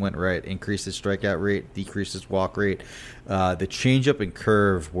 Everything went right. Increased his strikeout rate, decreased his walk rate. The changeup and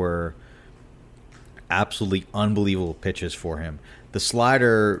curve were absolutely unbelievable pitches for him. The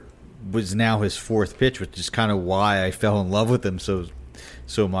slider was now his fourth pitch, which is kind of why I fell in love with him so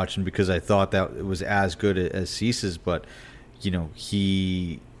much, and because I thought that it was as good as Cease's. But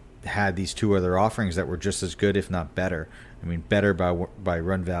he had these two other offerings that were just as good, if not better. I mean, better by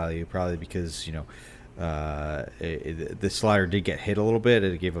run value, probably because the slider did get hit a little bit.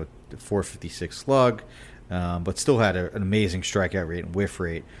 It gave a 456 slug, but still had an amazing strikeout rate and whiff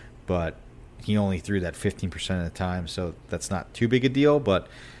rate. But he only threw that 15% of the time, so that's not too big a deal. But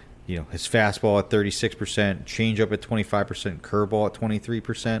his fastball at 36%, changeup at 25%, curveball at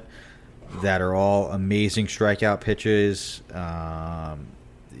 23%, that are all amazing strikeout pitches.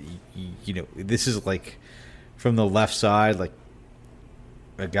 This is like from the left side, like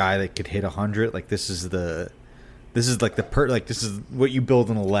a guy that could hit 100. Like this is what you build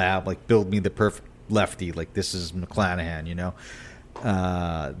in a lab. Like build me the perfect lefty. Like this is McClanahan.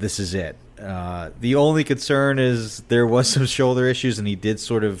 This is it. The only concern is there was some shoulder issues, and he did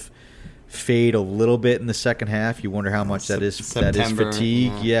sort of fade a little bit in the second half. You wonder how much that is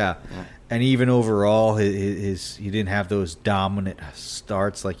fatigue. Yeah. And even overall, he didn't have those dominant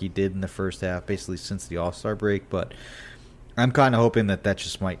starts like he did in the first half, basically since the All-Star break. But I'm kind of hoping that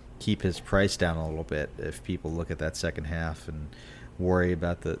just might keep his price down a little bit if people look at that second half and worry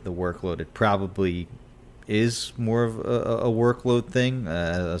about the workload. It probably is more of a workload thing,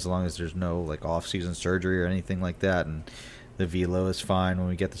 as long as there's no like off-season surgery or anything like that, and the velo is fine when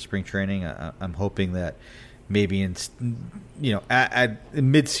we get to spring training. I'm hoping that maybe at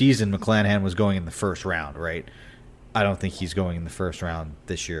mid-season McClanahan was going in the first round, right? I don't think he's going in the first round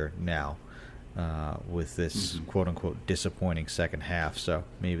this year now with this quote-unquote disappointing second half. So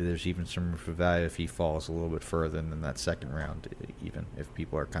maybe there's even some room for value if he falls a little bit further than that second round, even if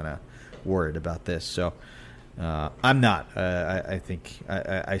people are kind of worried about this. So I'm not. I think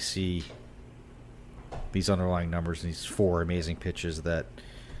I see these underlying numbers and these four amazing pitches that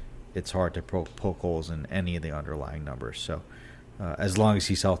it's hard to poke holes in any of the underlying numbers. So as long as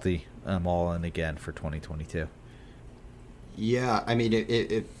he's healthy, I'm all in again for 2022. Yeah, I mean,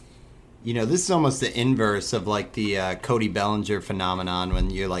 this is almost the inverse of like the Cody Bellinger phenomenon, when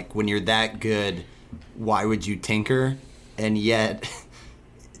you're that good, why would you tinker? And yet,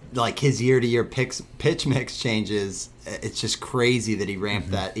 like his year-to-year pitch mix changes. It's just crazy that he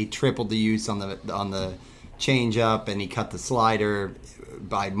ramped that. He tripled the use on the changeup, and he cut the slider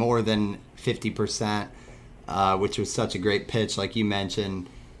by more than 50%, which was such a great pitch, like you mentioned.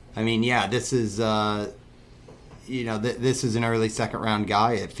 I mean, yeah, this is this is an early second round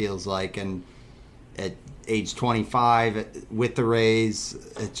guy, it feels like, and at age 25 with the Rays,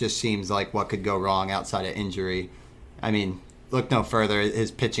 it just seems like what could go wrong outside of injury. I mean, look no further.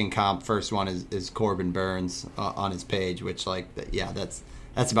 His pitching comp, first one is Corbin Burns on his page, which that's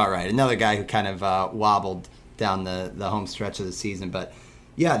about right. Another guy who kind of wobbled down the home stretch of the season, but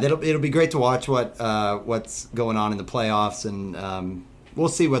yeah, it'll be great to watch what's going on in the playoffs, and we'll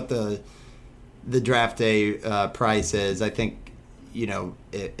see what the draft day price is. I think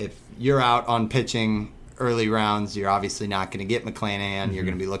if you're out on pitching early rounds, you're obviously not going to get McClanahan. Mm-hmm. You're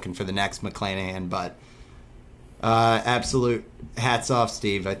going to be looking for the next McClanahan, but absolute hats off,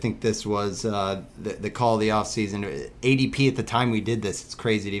 Steve. I think this was the call of the offseason. ADP at the time we did this, it's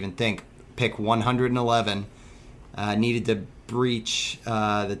crazy to even think. Pick 111, needed to breach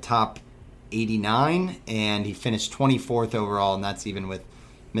the top 89, and he finished 24th overall, and that's even with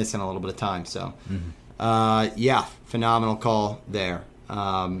missing a little bit of time. So, phenomenal call there.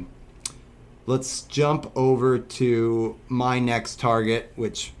 Let's jump over to my next target,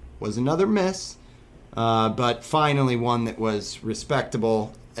 which was another miss. But finally one that was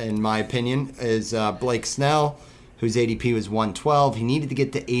respectable, in my opinion, is Blake Snell, whose ADP was 112. He needed to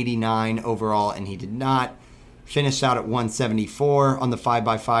get to 89 overall, and he did not. Finished out at 174 on the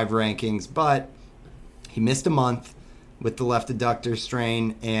 5x5 rankings, but he missed a month with the left adductor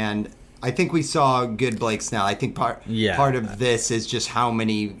strain, and I think we saw good Blake Snell. I think part of this is just how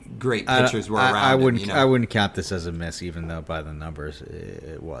many great pitchers were around. I wouldn't count this as a miss, even though by the numbers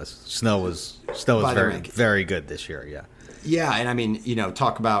it was. Snell was very good this year. Yeah. Yeah, and I mean,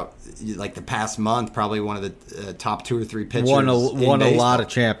 talk about like the past month, probably one of the top 2 or 3 pitchers. Won a lot of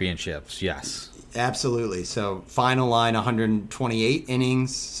championships. Yes. Absolutely. So final line, 128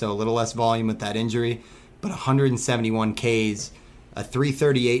 innings, so a little less volume with that injury, but 171 Ks. A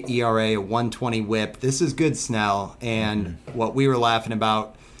 3.38 ERA, a 120 WHIP. This is good, Snell. And what we were laughing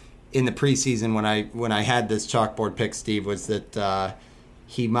about in the preseason when I had this chalkboard pick, Steve, was that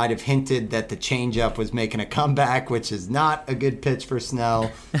he might have hinted that the changeup was making a comeback, which is not a good pitch for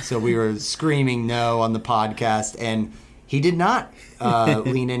Snell. So we were screaming no on the podcast, and he did not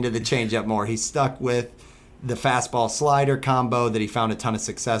lean into the changeup more. He stuck with the fastball slider combo that he found a ton of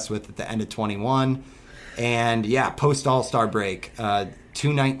success with at the end of 21. And post All-Star break,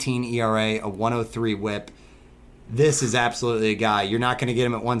 2.19 ERA, a 103 WHIP. This is absolutely a guy. You're not going to get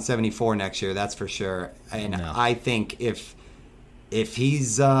him at 174 next year, that's for sure. And no. I think if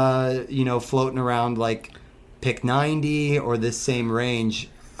he's floating around like pick 90 or this same range,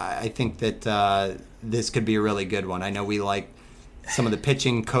 I think that this could be a really good one. I know we like some of the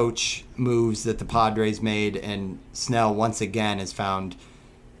pitching coach moves that the Padres made, and Snell once again has found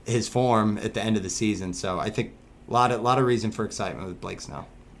his form at the end of the season. So I think a lot of reason for excitement with Blake Snell.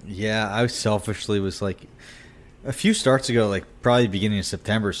 Yeah, I selfishly was like, a few starts ago, like probably beginning of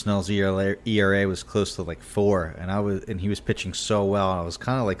September, Snell's ERA was close to like 4, and he was pitching so well. I was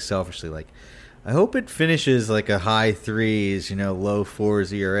kind of like selfishly like, I hope it finishes like a high 3s, low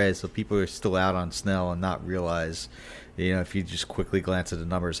 4s ERA, so people are still out on Snell and not realize, if you just quickly glance at the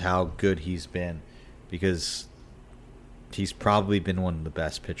numbers, how good he's been, because he's probably been one of the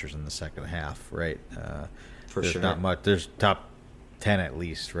best pitchers in the second half, right? For there's sure. Not much. There's top 10 at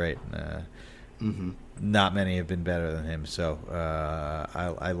least, right? Not many have been better than him, so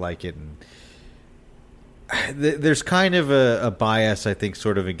I like it. And there's kind of a bias, I think,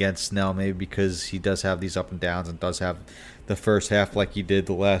 sort of against Snell, maybe because he does have these up and downs and does have the first half like he did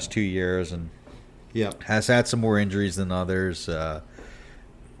the last 2 years, and has had some more injuries than others.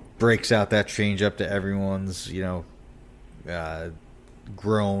 Breaks out that changeup to everyone's,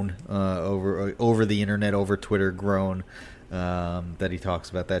 groan over the internet, over Twitter, groan that he talks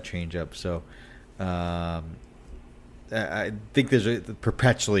about that changeup. So I think there's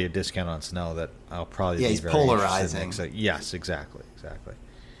perpetually a discount on Snell that I'll probably be he's very polarizing. Yes, exactly.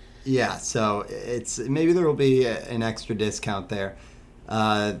 Yeah, so maybe there will be an extra discount there.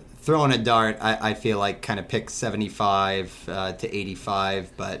 Throwing a dart, I feel like kind of pick 75 to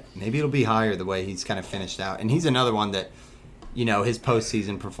 85, but maybe it'll be higher the way he's kind of finished out. And he's another one that, his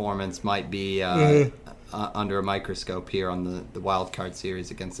postseason performance might be under a microscope here on the wild card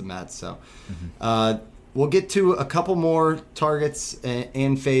series against the Mets. So we'll get to a couple more targets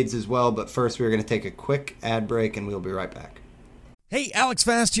and fades as well, but first we're going to take a quick ad break, and we'll be right back. Hey, Alex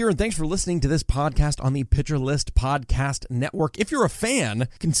Fast here, and thanks for listening to this podcast on the Pitcher List Podcast Network. If you're a fan,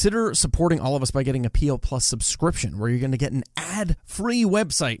 consider supporting all of us by getting a PL Plus subscription, where you're going to get an ad-free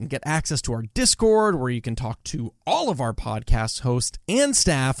website and get access to our Discord, where you can talk to all of our podcast hosts and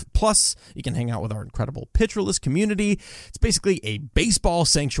staff. Plus, you can hang out with our incredible Pitcher List community. It's basically a baseball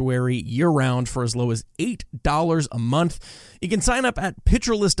sanctuary year-round for as low as $8 a month. You can sign up at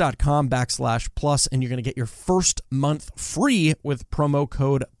pitcherlist.com/plus, and you're going to get your first month free with promo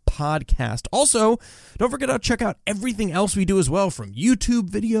code podcast. Also, don't forget to check out everything else we do as well, from YouTube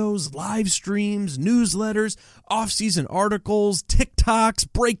videos, live streams, newsletters, off-season articles,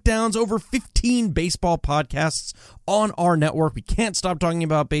 TikToks, breakdowns, over 15 baseball podcasts on our network. We can't stop talking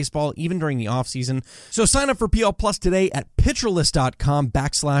about baseball even during the off-season. So sign up for PL Plus today at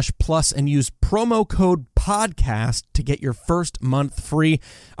pitcherlist.com/plus and use promo code podcast to get your first month free.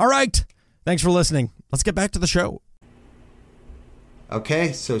 All right. Thanks for listening. Let's get back to the show.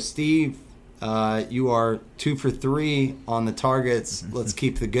 Okay, so Steve, you are 2 for 3 on the targets. Let's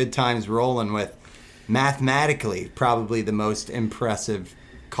keep the good times rolling with mathematically probably the most impressive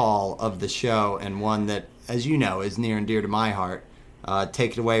call of the show, and one that, as you know, is near and dear to my heart.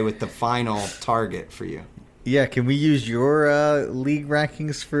 Take it away with the final target for you. Yeah, can we use your league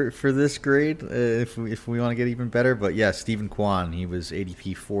rankings for this grade if we want to get even better? But yeah, Stephen Kwan, he was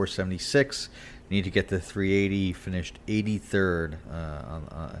ADP 476. Need to get to 380. Finished 83rd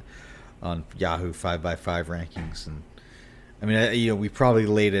on Yahoo 5x5 rankings, and I mean, we probably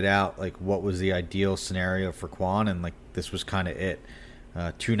laid it out like what was the ideal scenario for Kwan, and like this was kind of it.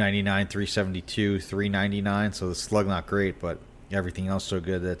 299, 372, 399. So the slug not great, but everything else so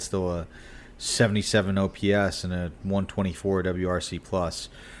good. That's still a 77 OPS and a 124 WRC plus.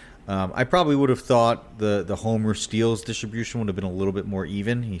 I probably would have thought the homer steals distribution would have been a little bit more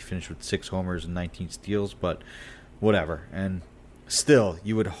even. He finished with 6 homers and 19 steals, but whatever. And still,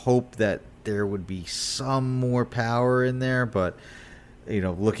 you would hope that there would be some more power in there, but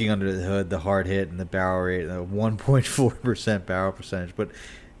looking under the hood, the hard hit and the barrel rate, the 1.4% barrel percentage, but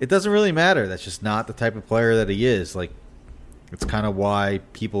it doesn't really matter. That's just not the type of player that he is. Like, it's kind of why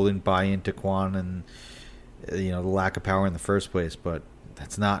people didn't buy into Kwan and the lack of power in the first place, but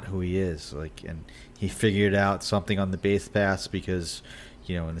that's not who he is. Like, and he figured out something on the base paths because,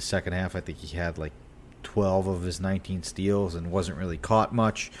 in the second half, I think he had like 12 of his 19 steals and wasn't really caught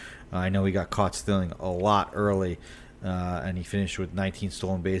much. I know he got caught stealing a lot early, and he finished with 19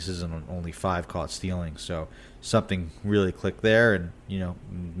 stolen bases and only 5 caught stealing. So something really clicked there, and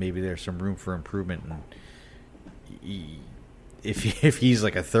maybe there's some room for improvement. And if he's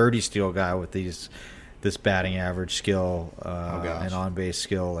like a 30 steal guy with this batting average skill and on-base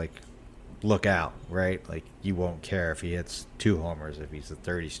skill, like, look out, right? Like, you won't care if he hits 2 homers if he's a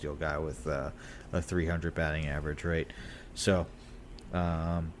 30 steal guy with a 300 batting average, right? So,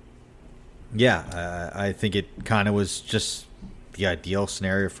 I think it kind of was just the ideal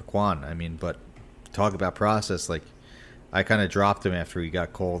scenario for Kwan. I mean, but talk about process, like, I kind of dropped him after he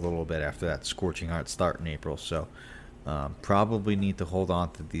got cold a little bit after that scorching hot start in April, so probably need to hold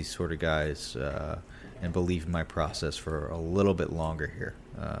on to these sort of guys and believe in my process for a little bit longer here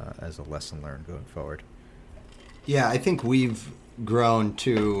as a lesson learned going forward. Yeah, I think we've grown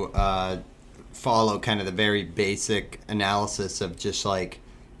to follow kind of the very basic analysis of just like,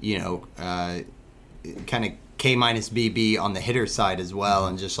 kind of K minus BB on the hitter side as well,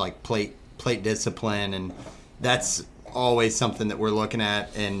 and just like plate discipline, and that's always something that we're looking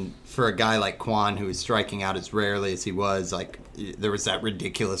at. And for a guy like Kwan, who is striking out as rarely as he was, like, there was that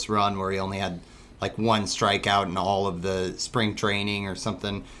ridiculous run where he only had like 1 strikeout in all of the spring training or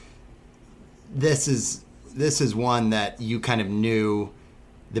something. This is one that you kind of knew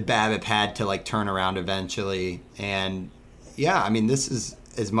the BABIP had to like turn around eventually. And yeah, I mean, this is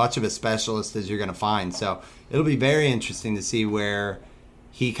as much of a specialist as you're going to find. So it'll be very interesting to see where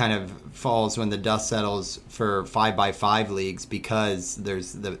he kind of falls when the dust settles for 5x5 leagues, because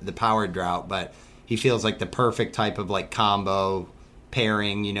there's the power drought. But he feels like the perfect type of like combo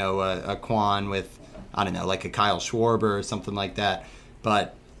pairing, a Kwan with, I don't know, like a Kyle Schwarber or something like that.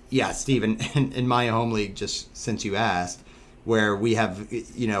 But yeah, Steven, in my home league, just since you asked, where we have,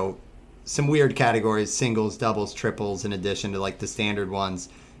 some weird categories, singles, doubles, triples, in addition to like the standard ones,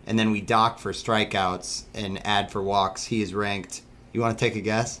 and then we dock for strikeouts and add for walks. He is ranked, you want to take a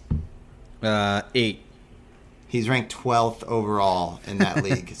guess? 8. He's ranked 12th overall in that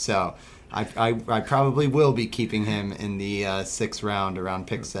league. So I probably will be keeping him in the 6th round around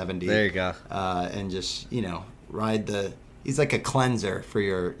pick 70. There you go. And just, ride he's like a cleanser for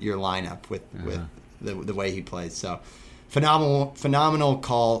your lineup with the way he plays. So phenomenal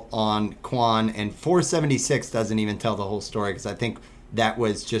call on Kwon, and 476 doesn't even tell the whole story, because I think that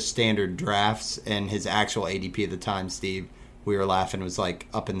was just standard drafts, and his actual ADP at the time, Steve, we were laughing, was like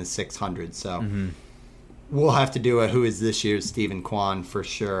up in the 600s. So we'll have to do a who is this year's Stephen Kwon for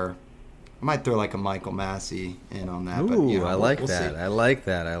sure. I might throw like a Michael Massey in on that. Ooh, but, you know, I like we'll that. see. I like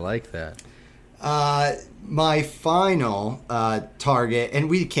that. I like that. My final target, and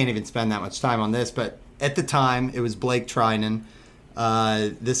we can't even spend that much time on this, but at the time it was Blake Trinan.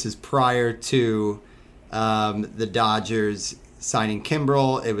 This is prior to the Dodgers signing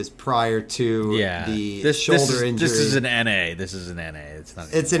Kimbrel. It was prior to the shoulder injury. This is an NA. This is an NA.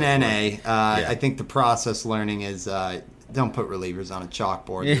 It's an NA. I think the process learning is don't put relievers on a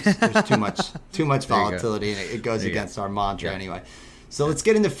chalkboard. There's too much volatility, and it goes against our mantra anyway. So let's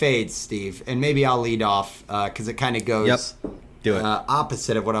get into fades, Steve, and maybe I'll lead off because it kind of goes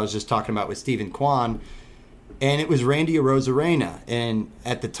opposite of what I was just talking about with Stephen Kwon, and it was Randy Arozarena. And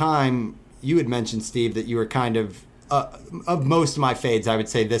at the time, you had mentioned, Steve, that you were kind of most of my fades, I would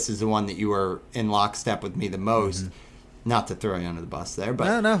say this is the one that you were in lockstep with me the most. Not to throw you under the bus there,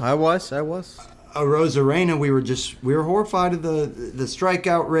 but no, I was. Arozarena, we were horrified of the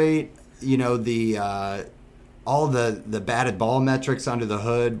strikeout rate. You know, all the batted ball metrics under the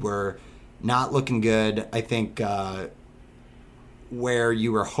hood were not looking good. I think where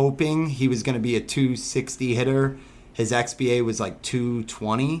you were hoping he was going to be a 260 hitter, his XBA was like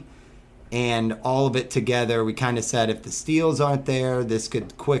 220. And all of it together, we kind of said if the steals aren't there, this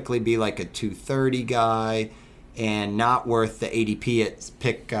could quickly be like a 230 guy and not worth the ADP at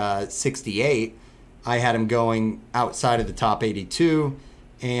pick 68. I had him going outside of the top 82,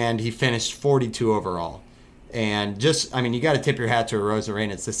 and he finished 42 overall. And just, I mean, you got to tip your hat to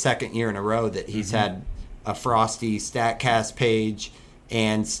Arozarena. It's the second year in a row that he's had a frosty StatCast page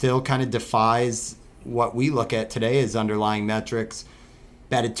and still kind of defies what we look at today as underlying metrics.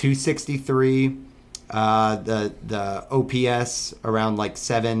 Batted 263, the OPS around like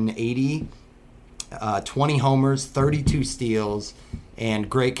 780, 20 homers, 32 steals, and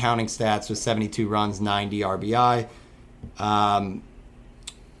great counting stats with 72 runs, 90 RBI.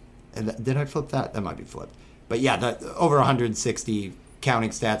 Did I flip that? That might be flipped. But yeah, over 160 counting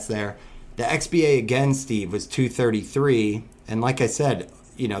stats there. The XBA again, Steve, was 233, and like I said,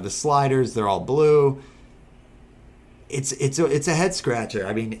 you know, the sliders, they're all blue. It's a head scratcher.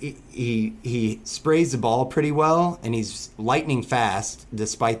 I mean, he sprays the ball pretty well, and he's lightning fast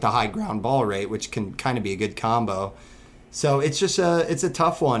despite the high ground ball rate, which can kind of be a good combo. So it's a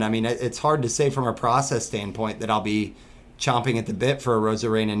tough one. I mean, it's hard to say from a process standpoint that I'll be chomping at the bit for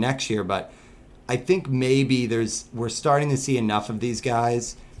Arozarena next year, but I think maybe we're starting to see enough of these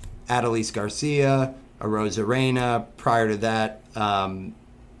guys. Adolis Garcia, Arozarena. Prior to that,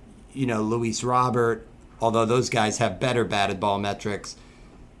 Luis Robert. Although those guys have better batted ball metrics,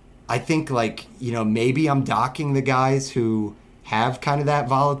 I think maybe I'm docking the guys who have kind of that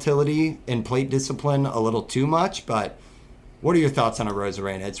volatility and plate discipline a little too much. But what are your thoughts on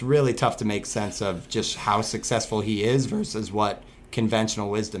Arozarena? It's really tough to make sense of just how successful he is versus what conventional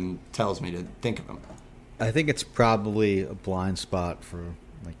wisdom tells me to think of him. I think it's probably a blind spot for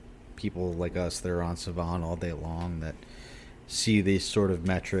like people like us that are on Savant all day long that see these sort of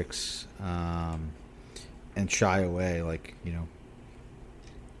metrics and shy away. Like, you know,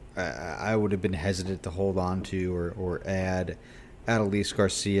 I would have been hesitant to hold on to or add Adolis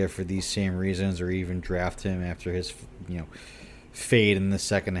Garcia for these same reasons, or even draft him after his, fade in the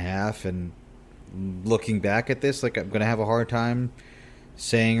second half. And looking back at this, like, I'm going to have a hard time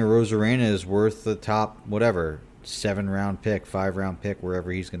saying Arozarena is worth the top, 7-round pick, 5-round pick,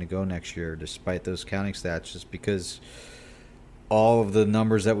 wherever he's going to go next year, despite those counting stats, just because all of the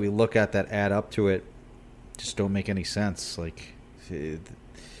numbers that we look at that add up to it just don't make any sense. Like,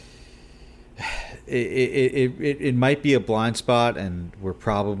 it might be a blind spot, and we're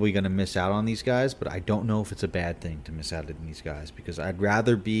probably going to miss out on these guys, but I don't know if it's a bad thing to miss out on these guys, because I'd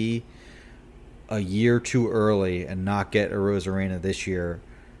rather be a year too early and not get Arozarena this year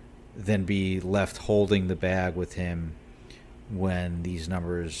than be left holding the bag with him when these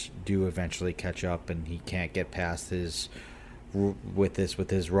numbers do eventually catch up and he can't get past his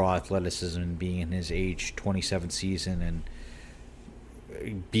raw athleticism and being in his age 27 season and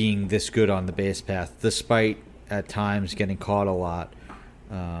being this good on the base path, despite at times getting caught a lot.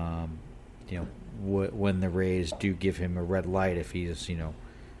 When the Rays do give him a red light, if he's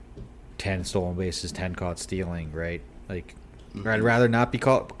 10 stolen bases, 10 caught stealing, right? Like, I'd rather not be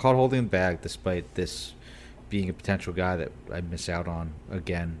caught holding the bag, despite this being a potential guy that I miss out on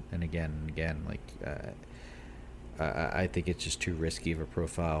again and again and again. Like, I think it's just too risky of a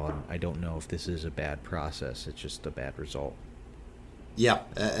profile, and I don't know if this is a bad process. It's just a bad result. Yeah,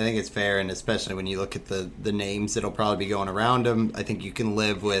 I think it's fair, and especially when you look at the names that'll probably be going around him, I think you can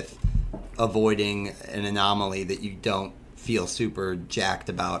live with avoiding an anomaly that you don't feel super jacked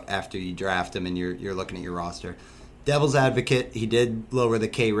about after you draft him and you're looking at your roster. Devil's advocate, he did lower the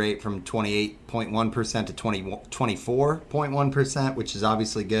K rate from 28.1% to 24.1%, which is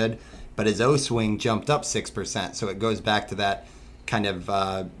obviously good, but his O swing jumped up 6%, so it goes back to that kind of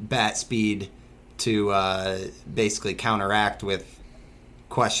bat speed to basically counteract with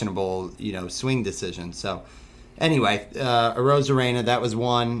questionable, swing decisions. So anyway, Arozarena, that was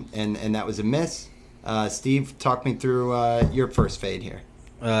one, and that was a miss. Steve, talk me through your first fade here.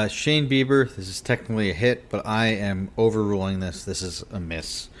 Shane Bieber, this is technically a hit, but I am overruling this. This is a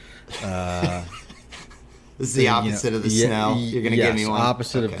miss. This is the opposite of the Snell. You're going to give me one?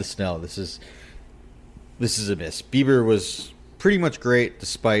 Opposite of the Snell. This is a miss. Bieber was pretty much great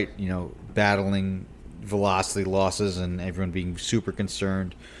despite, battling velocity losses and everyone being super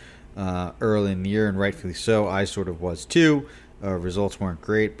concerned early in the year, and rightfully so. I sort of was too. Results weren't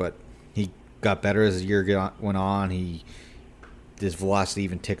great, but he got better as the year went on. His velocity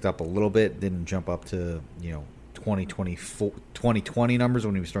even ticked up a little bit. Didn't jump up to 2020 numbers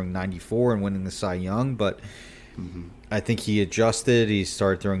when he was throwing 94 and winning the Cy Young, but I think he adjusted. He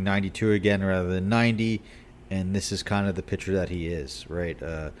started throwing 92 again rather than 90, and this is kind of the pitcher that he is, right?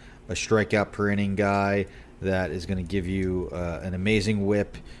 A strikeout per inning guy that is going to give you an amazing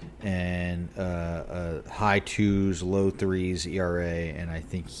whip and high 2s, low 3s ERA, and I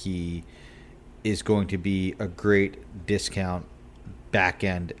think he is going to be a great discount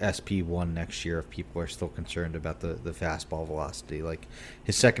back-end SP1 next year if people are still concerned about the fastball velocity. Like,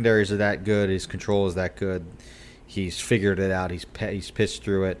 his secondaries are that good, his control is that good, he's figured it out, he's pitched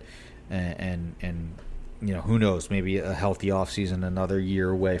through it, and who knows, maybe a healthy offseason, another year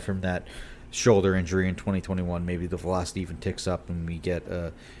away from that shoulder injury in 2021, maybe the velocity even ticks up and we get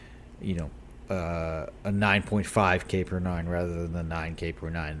a 9.5 K per 9 rather than the 9 K per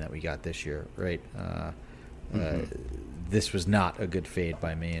 9 that we got this year, right? This was not a good fade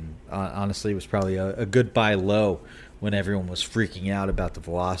by me, and honestly, it was probably a good buy low when everyone was freaking out about the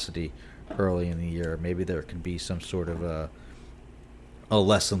velocity early in the year. Maybe there can be some sort of a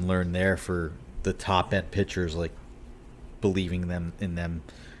lesson learned there for the top end pitchers, like believing in them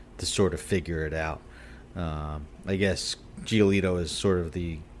to sort of figure it out. I guess Giolito is sort of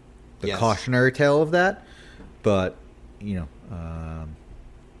the cautionary tale of that, but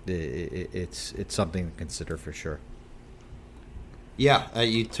it's something to consider for sure. Yeah,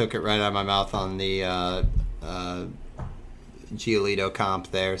 you took it right out of my mouth on the Giolito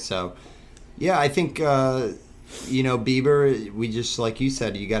comp there. So, yeah, I think, Bieber, we just, like you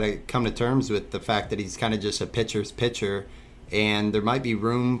said, you got to come to terms with the fact that he's kind of just a pitcher's pitcher, and there might be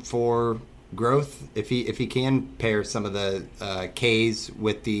room for growth if he can pair some of the Ks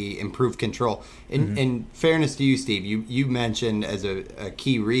with the improved control. In fairness to you, Steve, you mentioned as a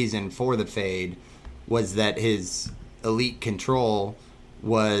key reason for the fade was that his elite control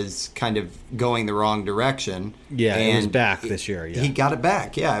was kind of going the wrong direction. Yeah, and it was back this year. Yeah, he got it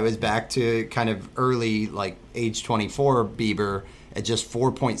back. Yeah, it was back to kind of early, like age 24 Bieber at just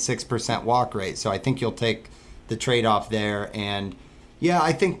 4.6% walk rate. So I think you'll take the trade-off there. And yeah,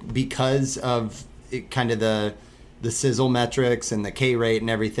 I think because of kind of the sizzle metrics and the K rate and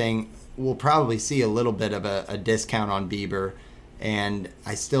everything, we'll probably see a little bit of a discount on Bieber. And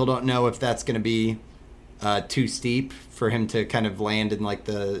I still don't know if that's going to be too steep for him to kind of land in like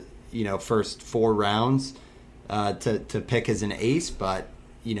the first 4 rounds to pick as an ace. But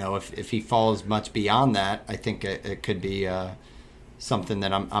if he falls much beyond that, I think it could be something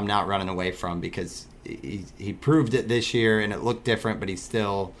that I'm not running away from, because he proved it this year and it looked different, but he's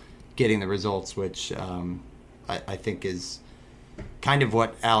still getting the results, which I think is kind of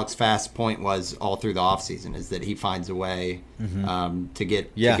what Alex Fast's point was all through the offseason, is that he finds a way to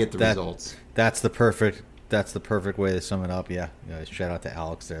get the results. That's the perfect way to sum it up. Yeah, shout out to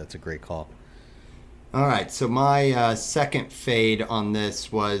Alex there. That's a great call. All right, so my second fade on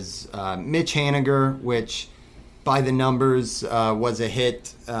this was Mitch Haniger, which by the numbers was a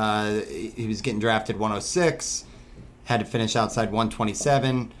hit. He was getting drafted 106, had to finish outside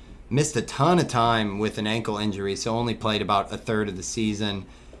 127, missed a ton of time with an ankle injury, so only played about a third of the season.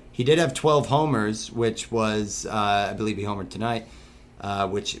 He did have 12 homers, which was, I believe he homered tonight,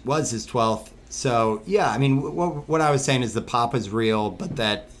 which was his 12th. So, yeah, I mean, what I was saying is the pop is real, but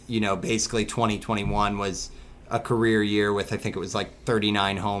that, basically 2021 was a career year with, I think it was like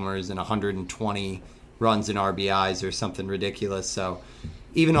 39 homers and 120 runs and RBIs or something ridiculous. So,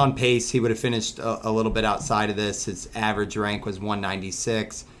 even on pace, he would have finished a little bit outside of this. His average rank was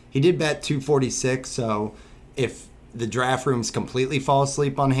 196. He did bet 246, so if the draft rooms completely fall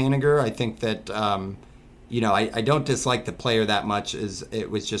asleep on Haniger, I think that, I don't dislike the player that much. It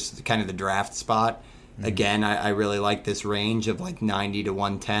was just kind of the draft spot. Mm-hmm. Again, I really like this range of like 90 to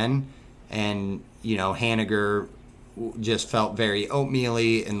 110. And, Haniger just felt very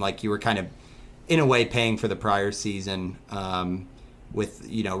oatmeal-y, and like you were kind of, in a way, paying for the prior season with,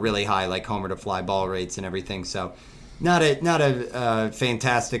 really high like homer to fly ball rates and everything. So not a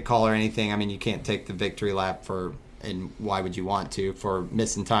fantastic call or anything. I mean, you can't take the victory lap and why would you want to, for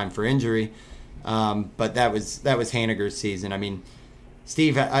missing time for injury. But that was Haniger's season. I mean,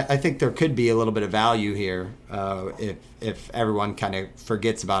 Steve, I think there could be a little bit of value here if everyone kind of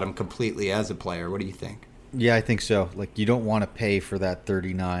forgets about him completely as a player. What do you think? Yeah, I think so. Like, you don't want to pay for that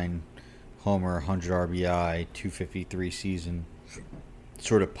 39 homer, 100 RBI, 253 season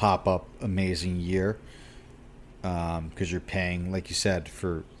sort of pop-up amazing year, because you're paying, like you said,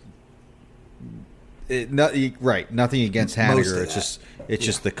 for it. Nothing against Haniger. It's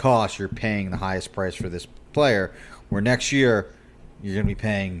just the cost. You're paying the highest price for this player. Where next year you're going to be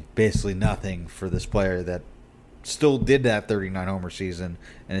paying basically nothing for this player that still did that 39 homer season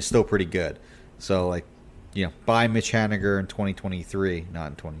and is still pretty good. So, like, buy Mitch Haniger in 2023, not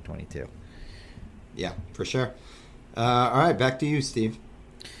in 2022. Yeah, for sure. All right, back to you, Steve.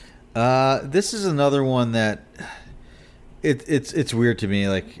 This is another one that it's weird to me.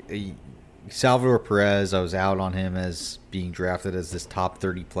 Like, Salvador Perez, I was out on him as being drafted as this top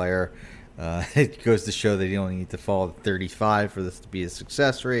 30 player. It goes to show that you only need to fall to 35 for this to be a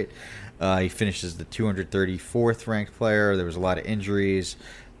success rate. He finishes the 234th ranked player. There was a lot of injuries,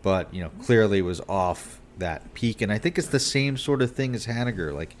 but clearly was off that peak. And I think it's the same sort of thing as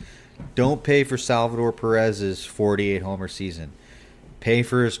Haniger. Like, don't pay for Salvador Perez's 48 homer season. Pay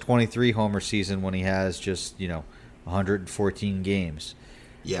for his 23 homer season when he has just 114 games.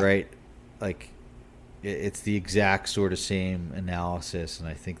 Yeah. Right. Like, it's the exact sort of same analysis, and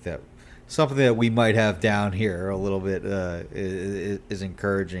I think that something that we might have down here a little bit is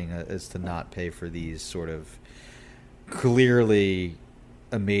encouraging, is to not pay for these sort of clearly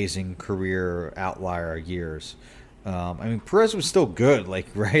amazing career outlier years. I mean, Perez was still good,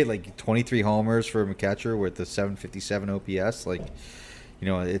 like 23 homers for a catcher with the 757 OPS. Like,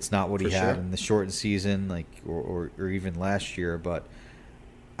 it's not what he had in the shortened season, like or even last year, but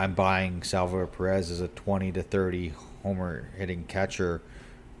I'm buying Salvador Perez as a 20 to 30 homer hitting catcher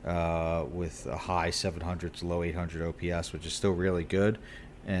with a high 700 to low 800 OPS, which is still really good,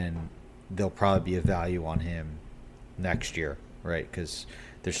 and there'll probably be a value on him next year, right? Because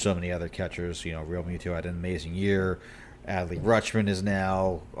there's so many other catchers. Real Muto had an amazing year. Adley Rutschman is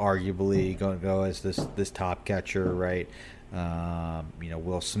now arguably going to go as this top catcher, right?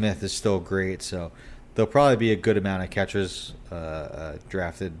 Will Smith is still great, so there'll probably be a good amount of catchers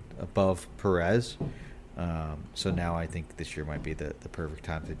drafted above Perez. So now I think this year might be the perfect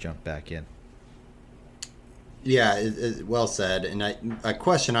time to jump back in. Yeah, well said. And a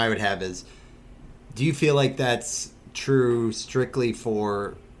question I would have is, do you feel like that's true strictly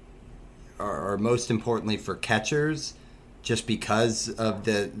for, or most importantly for catchers, just because of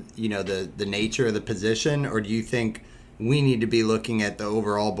the nature of the position, or do you think we need to be looking at the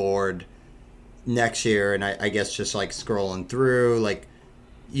overall board next year? And I guess just like scrolling through, like,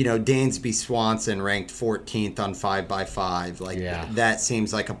 Dansby Swanson ranked 14th on 5x5. Like, that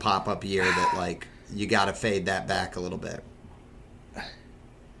seems like a pop-up year that, like, you got to fade that back a little bit.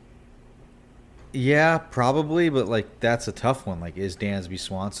 Yeah, probably, but, like, that's a tough one. Like, is Dansby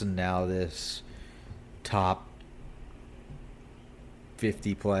Swanson now this top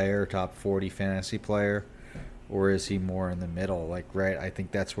 50 player, top 40 fantasy player, or is he more in the middle? Like, right, I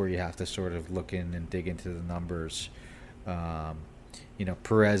think that's where you have to sort of look in and dig into the numbers.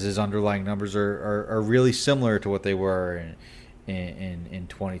 Perez's underlying numbers are really similar to what they were in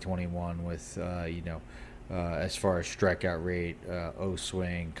 2021 with, as far as strikeout rate,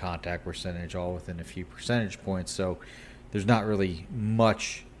 O-swing, contact percentage, all within a few percentage points. So there's not really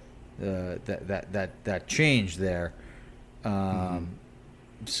much that changed there.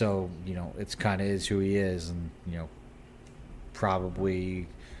 So, it's kind of is who he is, and, probably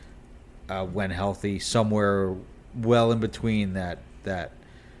when healthy, somewhere well in between the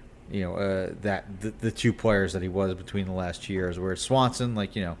two players that he was between the last 2 years. Where Swanson,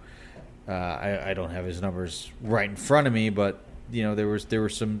 like, I don't have his numbers right in front of me, but there were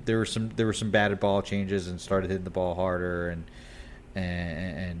some batted ball changes and started hitting the ball harder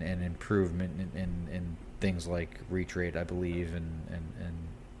and improvement in things like reach rate, I believe, and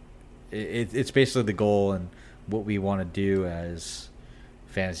it's basically the goal and what we want to do as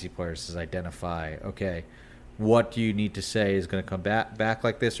fantasy players is identify, okay, what do you need to say is going to come back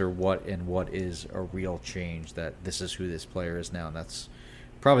like this, or what is a real change that this is who this player is now. And that's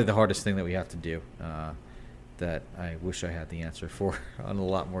probably the hardest thing that we have to do, that I wish I had the answer for on a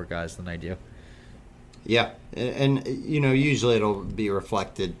lot more guys than I do. Yeah, and usually it'll be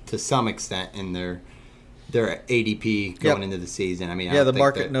reflected to some extent in their ADP going into the season. I mean, the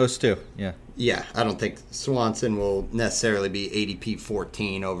market knows too. Yeah, I don't think Swanson will necessarily be ADP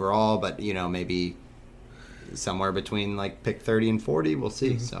 14 overall, but maybe somewhere between like pick 30 and 40. We'll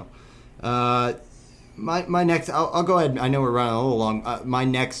see. So, my next, I'll go ahead. I know we're running a little long. My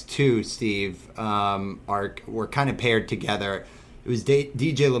next two, Steve, were kind of paired together. It was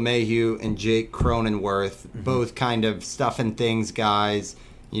DJ LeMahieu and Jake Cronenworth, both kind of stuff and things guys,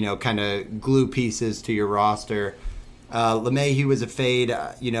 kind of glue pieces to your roster. LeMahieu was a fade.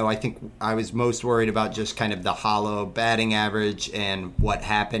 I think I was most worried about just kind of the hollow batting average and what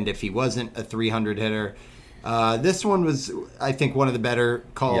happened if he wasn't a 300 hitter. This one was, I think, one of the better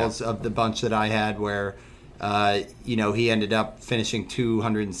calls of the bunch that I had, where, he ended up finishing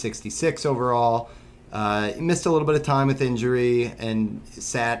 266 overall. He missed a little bit of time with injury and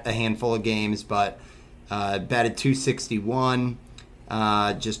sat a handful of games, but batted 261,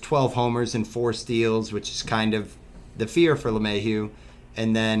 just 12 homers and 4 steals, which is kind of the fear for LeMahieu.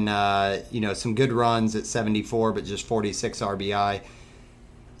 And then, some good runs at 74, but just 46 RBI.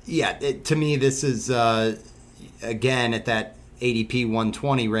 Yeah, to me, this is, again, at that ADP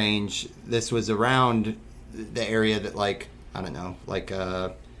 120 range. This was around the area that,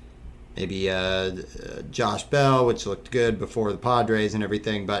 maybe Josh Bell, which looked good before the Padres and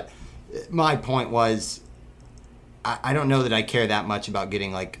everything. But my point was, I don't know that I care that much about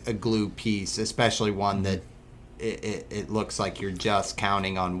getting like a glue piece, especially one that it looks like you're just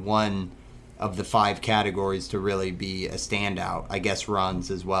counting on one of the 5 categories to really be a standout. I guess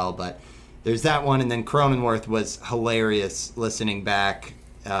runs as well, but there's that one. And then Cronenworth was hilarious listening back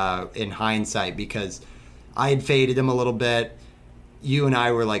in hindsight, because I had faded him a little bit. You and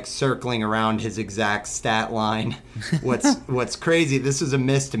I were like circling around his exact stat line. What's crazy, this was a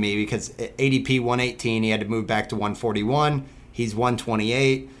miss to me, because ADP 118, he had to move back to 141. He's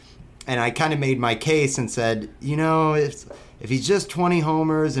 128. And I kind of made my case and said, if he's just 20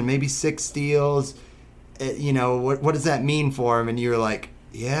 homers and maybe 6 steals, what does that mean for him? And you were like,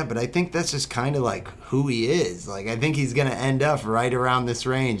 yeah, but I think that's just kind of like who he is. Like, I think he's going to end up right around this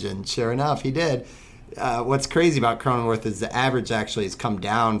range. And sure enough, he did. What's crazy about Cronenworth is the average actually has come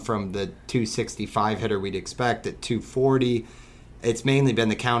down from the 265 hitter we'd expect at 240. It's mainly been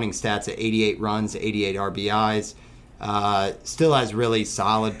the counting stats at 88 runs, 88 RBIs. Still has really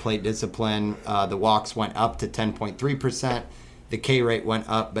solid plate discipline. The walks went up to 10.3%. The K rate went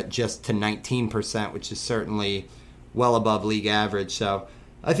up, but just to 19%, which is certainly well above league average. So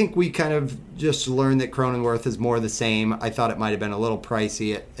I think we kind of just learned that Cronenworth is more the same. I thought it might have been a little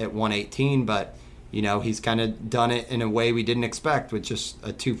pricey at 118, but he's kind of done it in a way we didn't expect, with just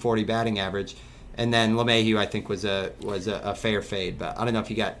a 240 batting average. And then LeMahieu, I think, was a fair fade. But I don't know if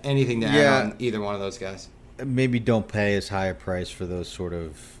you got anything to add on either one of those guys. Maybe don't pay as high a price for those sort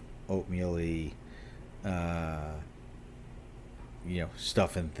of oatmeal-y,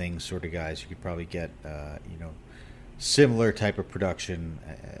 stuff and things sort of guys. You could probably get, similar type of production,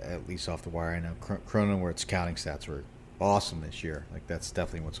 at least off the wire. I know Cronenworth's counting stats were awesome this year. Like, that's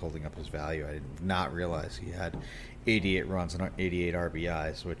definitely what's holding up his value. I did not realize he had 88 runs and 88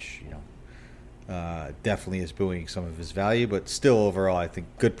 RBIs, which definitely is buoying some of his value. But still, overall, I think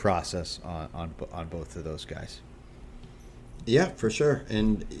good process on both of those guys. Yeah, for sure.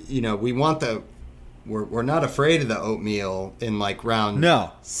 And we want we're not afraid of the oatmeal in like round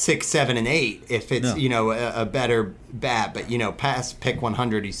 6, 7, and 8 if it's a better bat. But past pick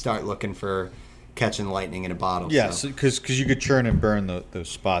 100, you start looking for catching lightning in a bottle. Yes, because you could churn and burn those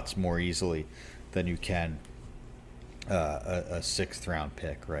spots more easily than you can a 6th round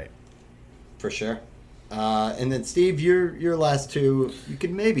pick, right? For sure. And then Steve, your last two, you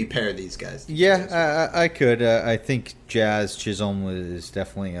could maybe pair these guys. Yeah, I could. I think Jazz Chisholm is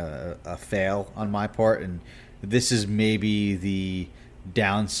definitely a fail on my part, and this is maybe the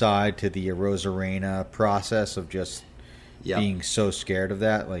downside to the Arozarena process of just being so scared of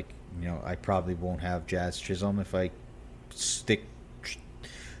that. Like, I probably won't have Jazz Chisholm if I stick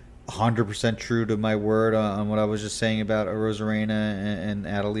 100% true to my word on what I was just saying about Arozarena and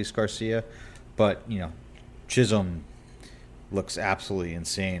Adolis Garcia. But, Chisholm looks absolutely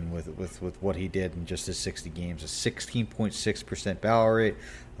insane with what he did in just his 60 games. A 16.6% barrel rate,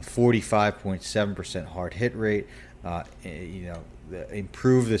 a 45.7% hard hit rate.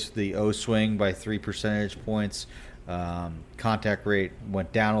 Improve the O swing by 3 percentage points. Contact rate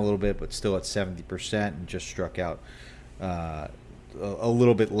went down a little bit, but still at 70%, and just struck out a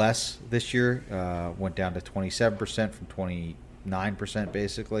little bit less this year. Went down to 27% from 29%,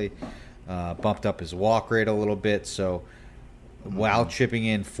 basically. Bumped up his walk rate a little bit. So while chipping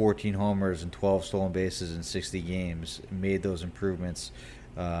in 14 homers and 12 stolen bases in 60 games, made those improvements.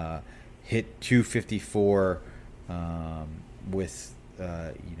 Hit 254 with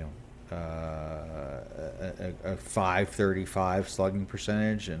a 535 slugging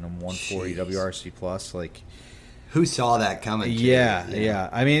percentage and a 140 WRC plus. Like, who saw that coming? Yeah.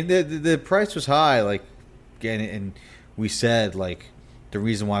 I mean, the price was high. Like, and we said, like, the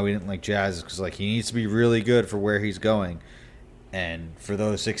reason why we didn't like Jazz is because, like, he needs to be really good for where he's going. And for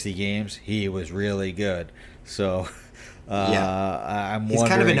those 60 games, he was really good. So, I'm he's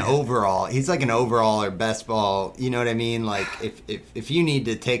kind of an overall. He's like an overall or best ball. You know what I mean? Like, if you need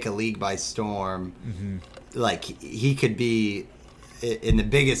to take a league by storm, like, he could be in the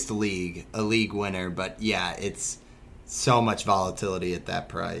biggest league, a league winner. But yeah, it's so much volatility at that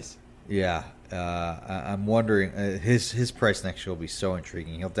price. Yeah, I'm wondering. His price next year will be so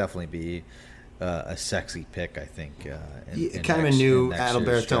intriguing. He'll definitely be a sexy pick, I think. In kind of a new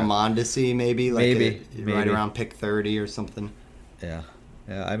Adalberto Mondesi, maybe, like maybe right around pick 30 or something. Yeah.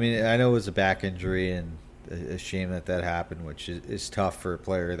 I mean, I know it was a back injury, and a shame that happened, which is tough for a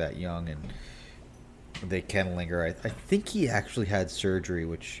player that young, and they can linger. I think he actually had surgery,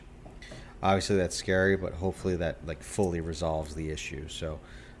 which obviously that's scary, but hopefully that, like, fully resolves the issue. So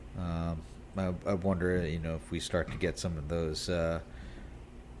I wonder, if we start to get some of those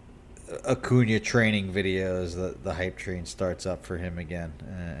Acuna training videos, the hype train starts up for him again,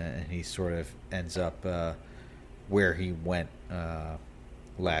 and he sort of ends up where he went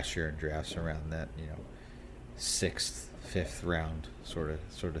last year in drafts, around that 6th, 5th round sort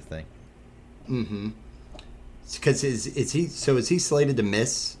of thing. Mm-hmm. Because is he slated to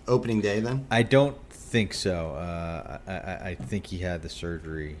miss opening day then? I don't think so. I think he had the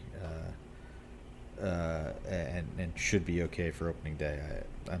surgery and should be okay for opening day.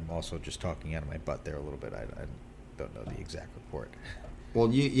 I'm also just talking out of my butt there a little bit. I don't know the exact report. Well,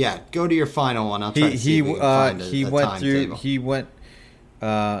 go to your final one. I'll try to see if we can find he a went through. timetable.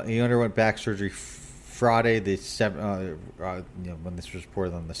 He underwent back surgery Friday the when this was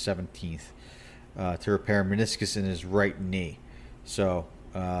reported on the 17th to repair meniscus in his right knee. So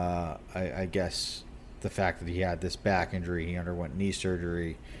I guess the fact that he had this back injury, he underwent knee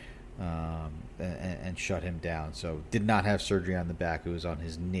surgery. And shut him down. So did not have surgery on the back. It was on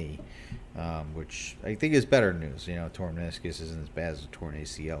his knee, which I think is better news. Torn meniscus isn't as bad as a torn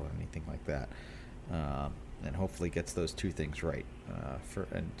ACL or anything like that. And hopefully gets those two things right.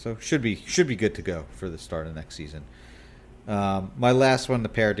 So should be good to go for the start of next season. My last one to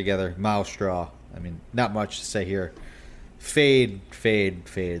pair together, Myles Straw. I mean, not much to say here. Fade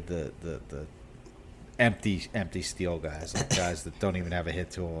the empty steal guys, like guys that don't even have a hit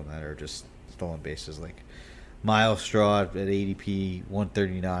tool and that are just stolen bases, like Myles Straw at ADP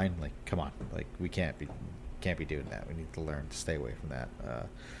 139. Like, come on, like, we can't be doing that. We need to learn to stay away from that.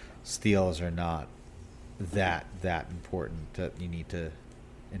 Steals are not that important that you need to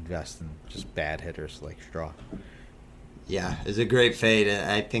invest in just bad hitters like Straw. Yeah, it's a great fade.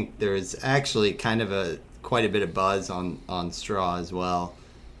 I think there's actually kind of quite a bit of buzz on Straw as well.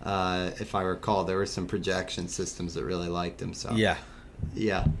 If I recall, there were some projection systems that really liked him. So yeah.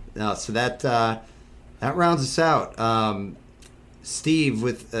 No, so that rounds us out. Steve,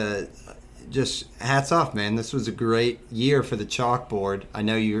 with just hats off, man. This was a great year for the chalkboard. I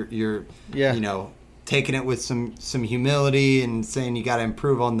know you're taking it with some humility and saying you got to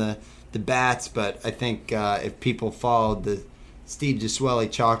improve on the bats, but I think if people followed the Steve Gesuele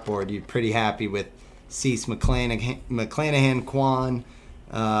chalkboard, you're pretty happy with Cease, McClanahan, Kwan.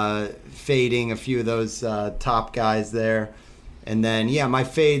 Fading a few of those top guys there, and then my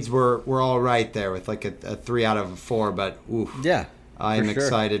fades were all right there with like a 3 out of 4. But I am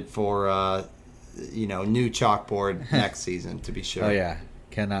excited for new chalkboard next season, to be sure. Oh yeah,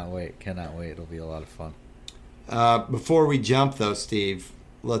 cannot wait. It'll be a lot of fun. Before we jump though, Steve,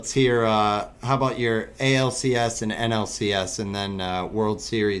 let's hear how about your ALCS and NLCS, and then World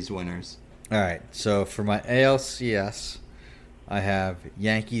Series winners. All right, so for my ALCS, I have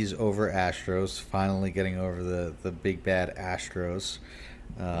Yankees over Astros, finally getting over the big bad Astros.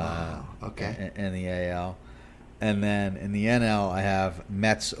 Wow. Okay. In the AL. And then in the NL, I have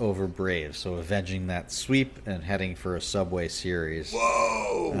Mets over Braves, so avenging that sweep and heading for a Subway Series.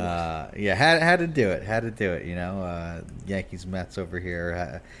 Whoa! Had to do it, Yankees, Mets over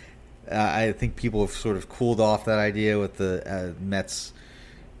here. I think people have sort of cooled off that idea with the Mets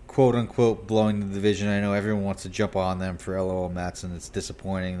quote unquote blowing the division. I know everyone wants to jump on them for LOL Mets, and it's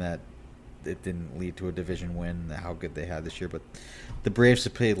disappointing that it didn't lead to a division win. How good they had this year, but the Braves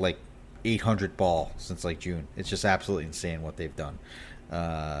have played like 800 ball since like June. It's just absolutely insane what they've done.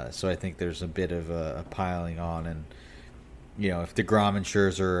 So I think there's a bit of a piling on, and if DeGrom and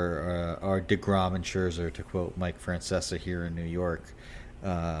Scherzer are DeGrom and Scherzer, to quote Mike Francesa here in New York,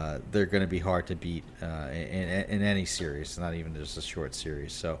 they're going to be hard to beat in any series, not even just a short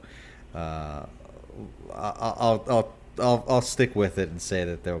series. So I'll stick with it and say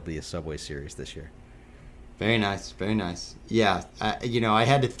that there will be a Subway Series this year. Very nice, very nice. Yeah, I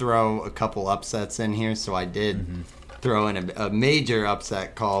had to throw a couple upsets in here, so I did throw in a major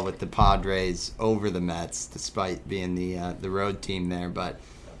upset call with the Padres over the Mets, despite being the road team there. But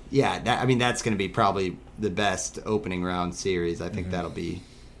yeah, that's going to be probably the best opening round series. I think that'll be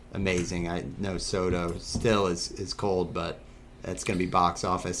amazing. I know Soto still is cold, but that's going to be box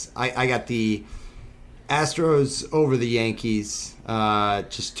office. I got the Astros over the Yankees.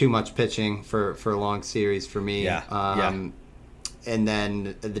 Just too much pitching for a long series for me. Yeah. And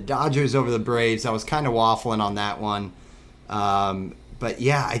then the Dodgers over the Braves. I was kind of waffling on that one. But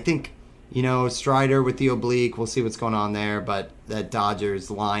yeah, I think, Strider with the oblique. We'll see what's going on there. But that Dodgers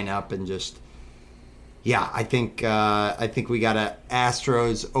lineup and just, I think we got a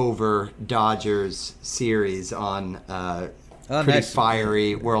Astros over Dodgers series on pretty nice.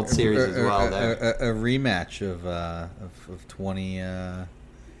 Fiery World Series as well. There. A rematch of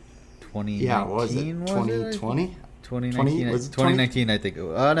 2019. Yeah, what was it? 2020? 2019, I think.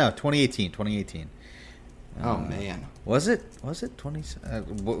 Oh, no, 2018. Oh, man. Was it 20?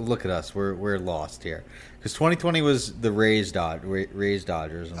 Look at us. We're lost here. Because 2020 was the Rays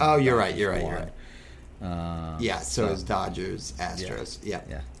Dodgers. Oh, you're right. So it was Dodgers, Astros. Yeah.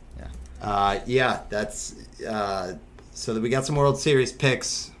 That's so that we got some World Series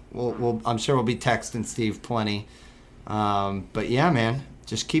picks. I'm sure we'll be texting Steve plenty. But yeah, man,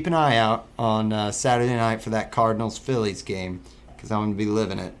 just keep an eye out on Saturday night for that Cardinals-Phillies game, because I'm going to be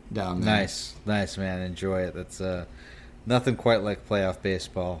living it down there. Nice, man. Enjoy it. That's nothing quite like playoff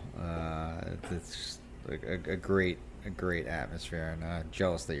baseball. It's just a great atmosphere, and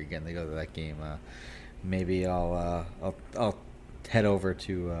jealous that you're getting to go to that game. Maybe I'll head over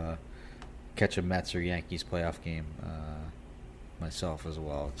to catch a Mets or Yankees playoff game myself as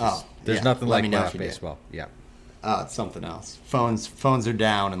well. There's nothing like playoff baseball. Yeah. It's something else. Phones are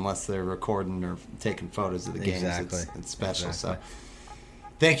down unless they're recording or taking photos of the games. Exactly. It's special. Exactly. So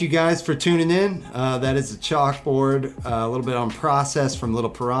thank you guys for tuning in. That is the chalkboard. A little bit on process from Little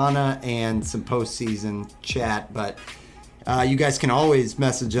Piranha and some postseason chat. But you guys can always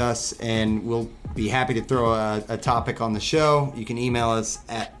message us, and we'll be happy to throw a topic on the show. You can email us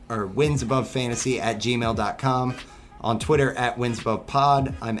at winsabovefantasy@gmail.com. On Twitter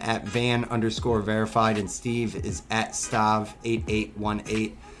 @WinsAbovePod. I'm @Van_verified, and Steve is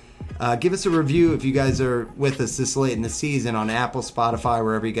 @Stav8818. Give us a review if you guys are with us this late in the season on Apple, Spotify,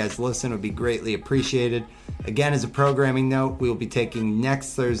 wherever you guys listen. It would be greatly appreciated. Again, as a programming note, we will be taking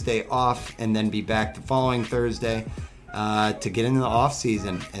next Thursday off and then be back the following Thursday to get into the off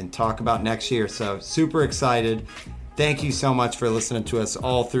season and talk about next year. So super excited. Thank you so much for listening to us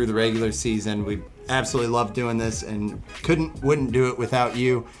all through the regular season. We absolutely love doing this and wouldn't do it without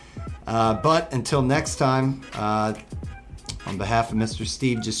you. But until next time, on behalf of Mr.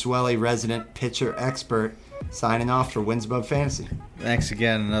 Steve Gisuele, resident pitcher expert, signing off for Wins Above Fantasy. Thanks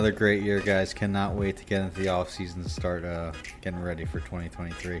again. Another great year, guys. Cannot wait to get into the offseason and start getting ready for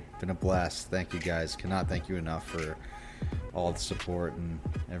 2023. Been a blast. Thank you, guys. Cannot thank you enough for all the support and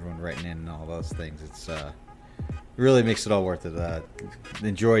everyone writing in and all those things. It's really makes it all worth it.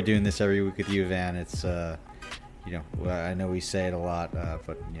 Enjoy doing this every week with you, Van. It's I know we say it a lot,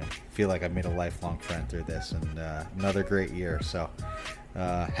 but feel like I've made a lifelong friend through this, and another great year. So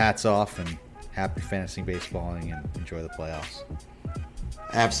hats off and happy fantasy baseballing, and enjoy the playoffs.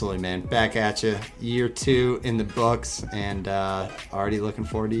 Absolutely, man. Back at you. Year 2 in the books, and already looking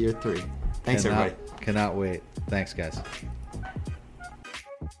forward to year 3. Thanks, everybody. Cannot wait. Thanks, guys.